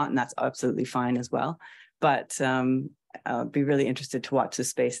some may not, and that's absolutely fine as well. But I'll be really interested to watch this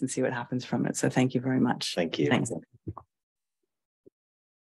space and see what happens from it. So thank you very much. Thank you. Thanks.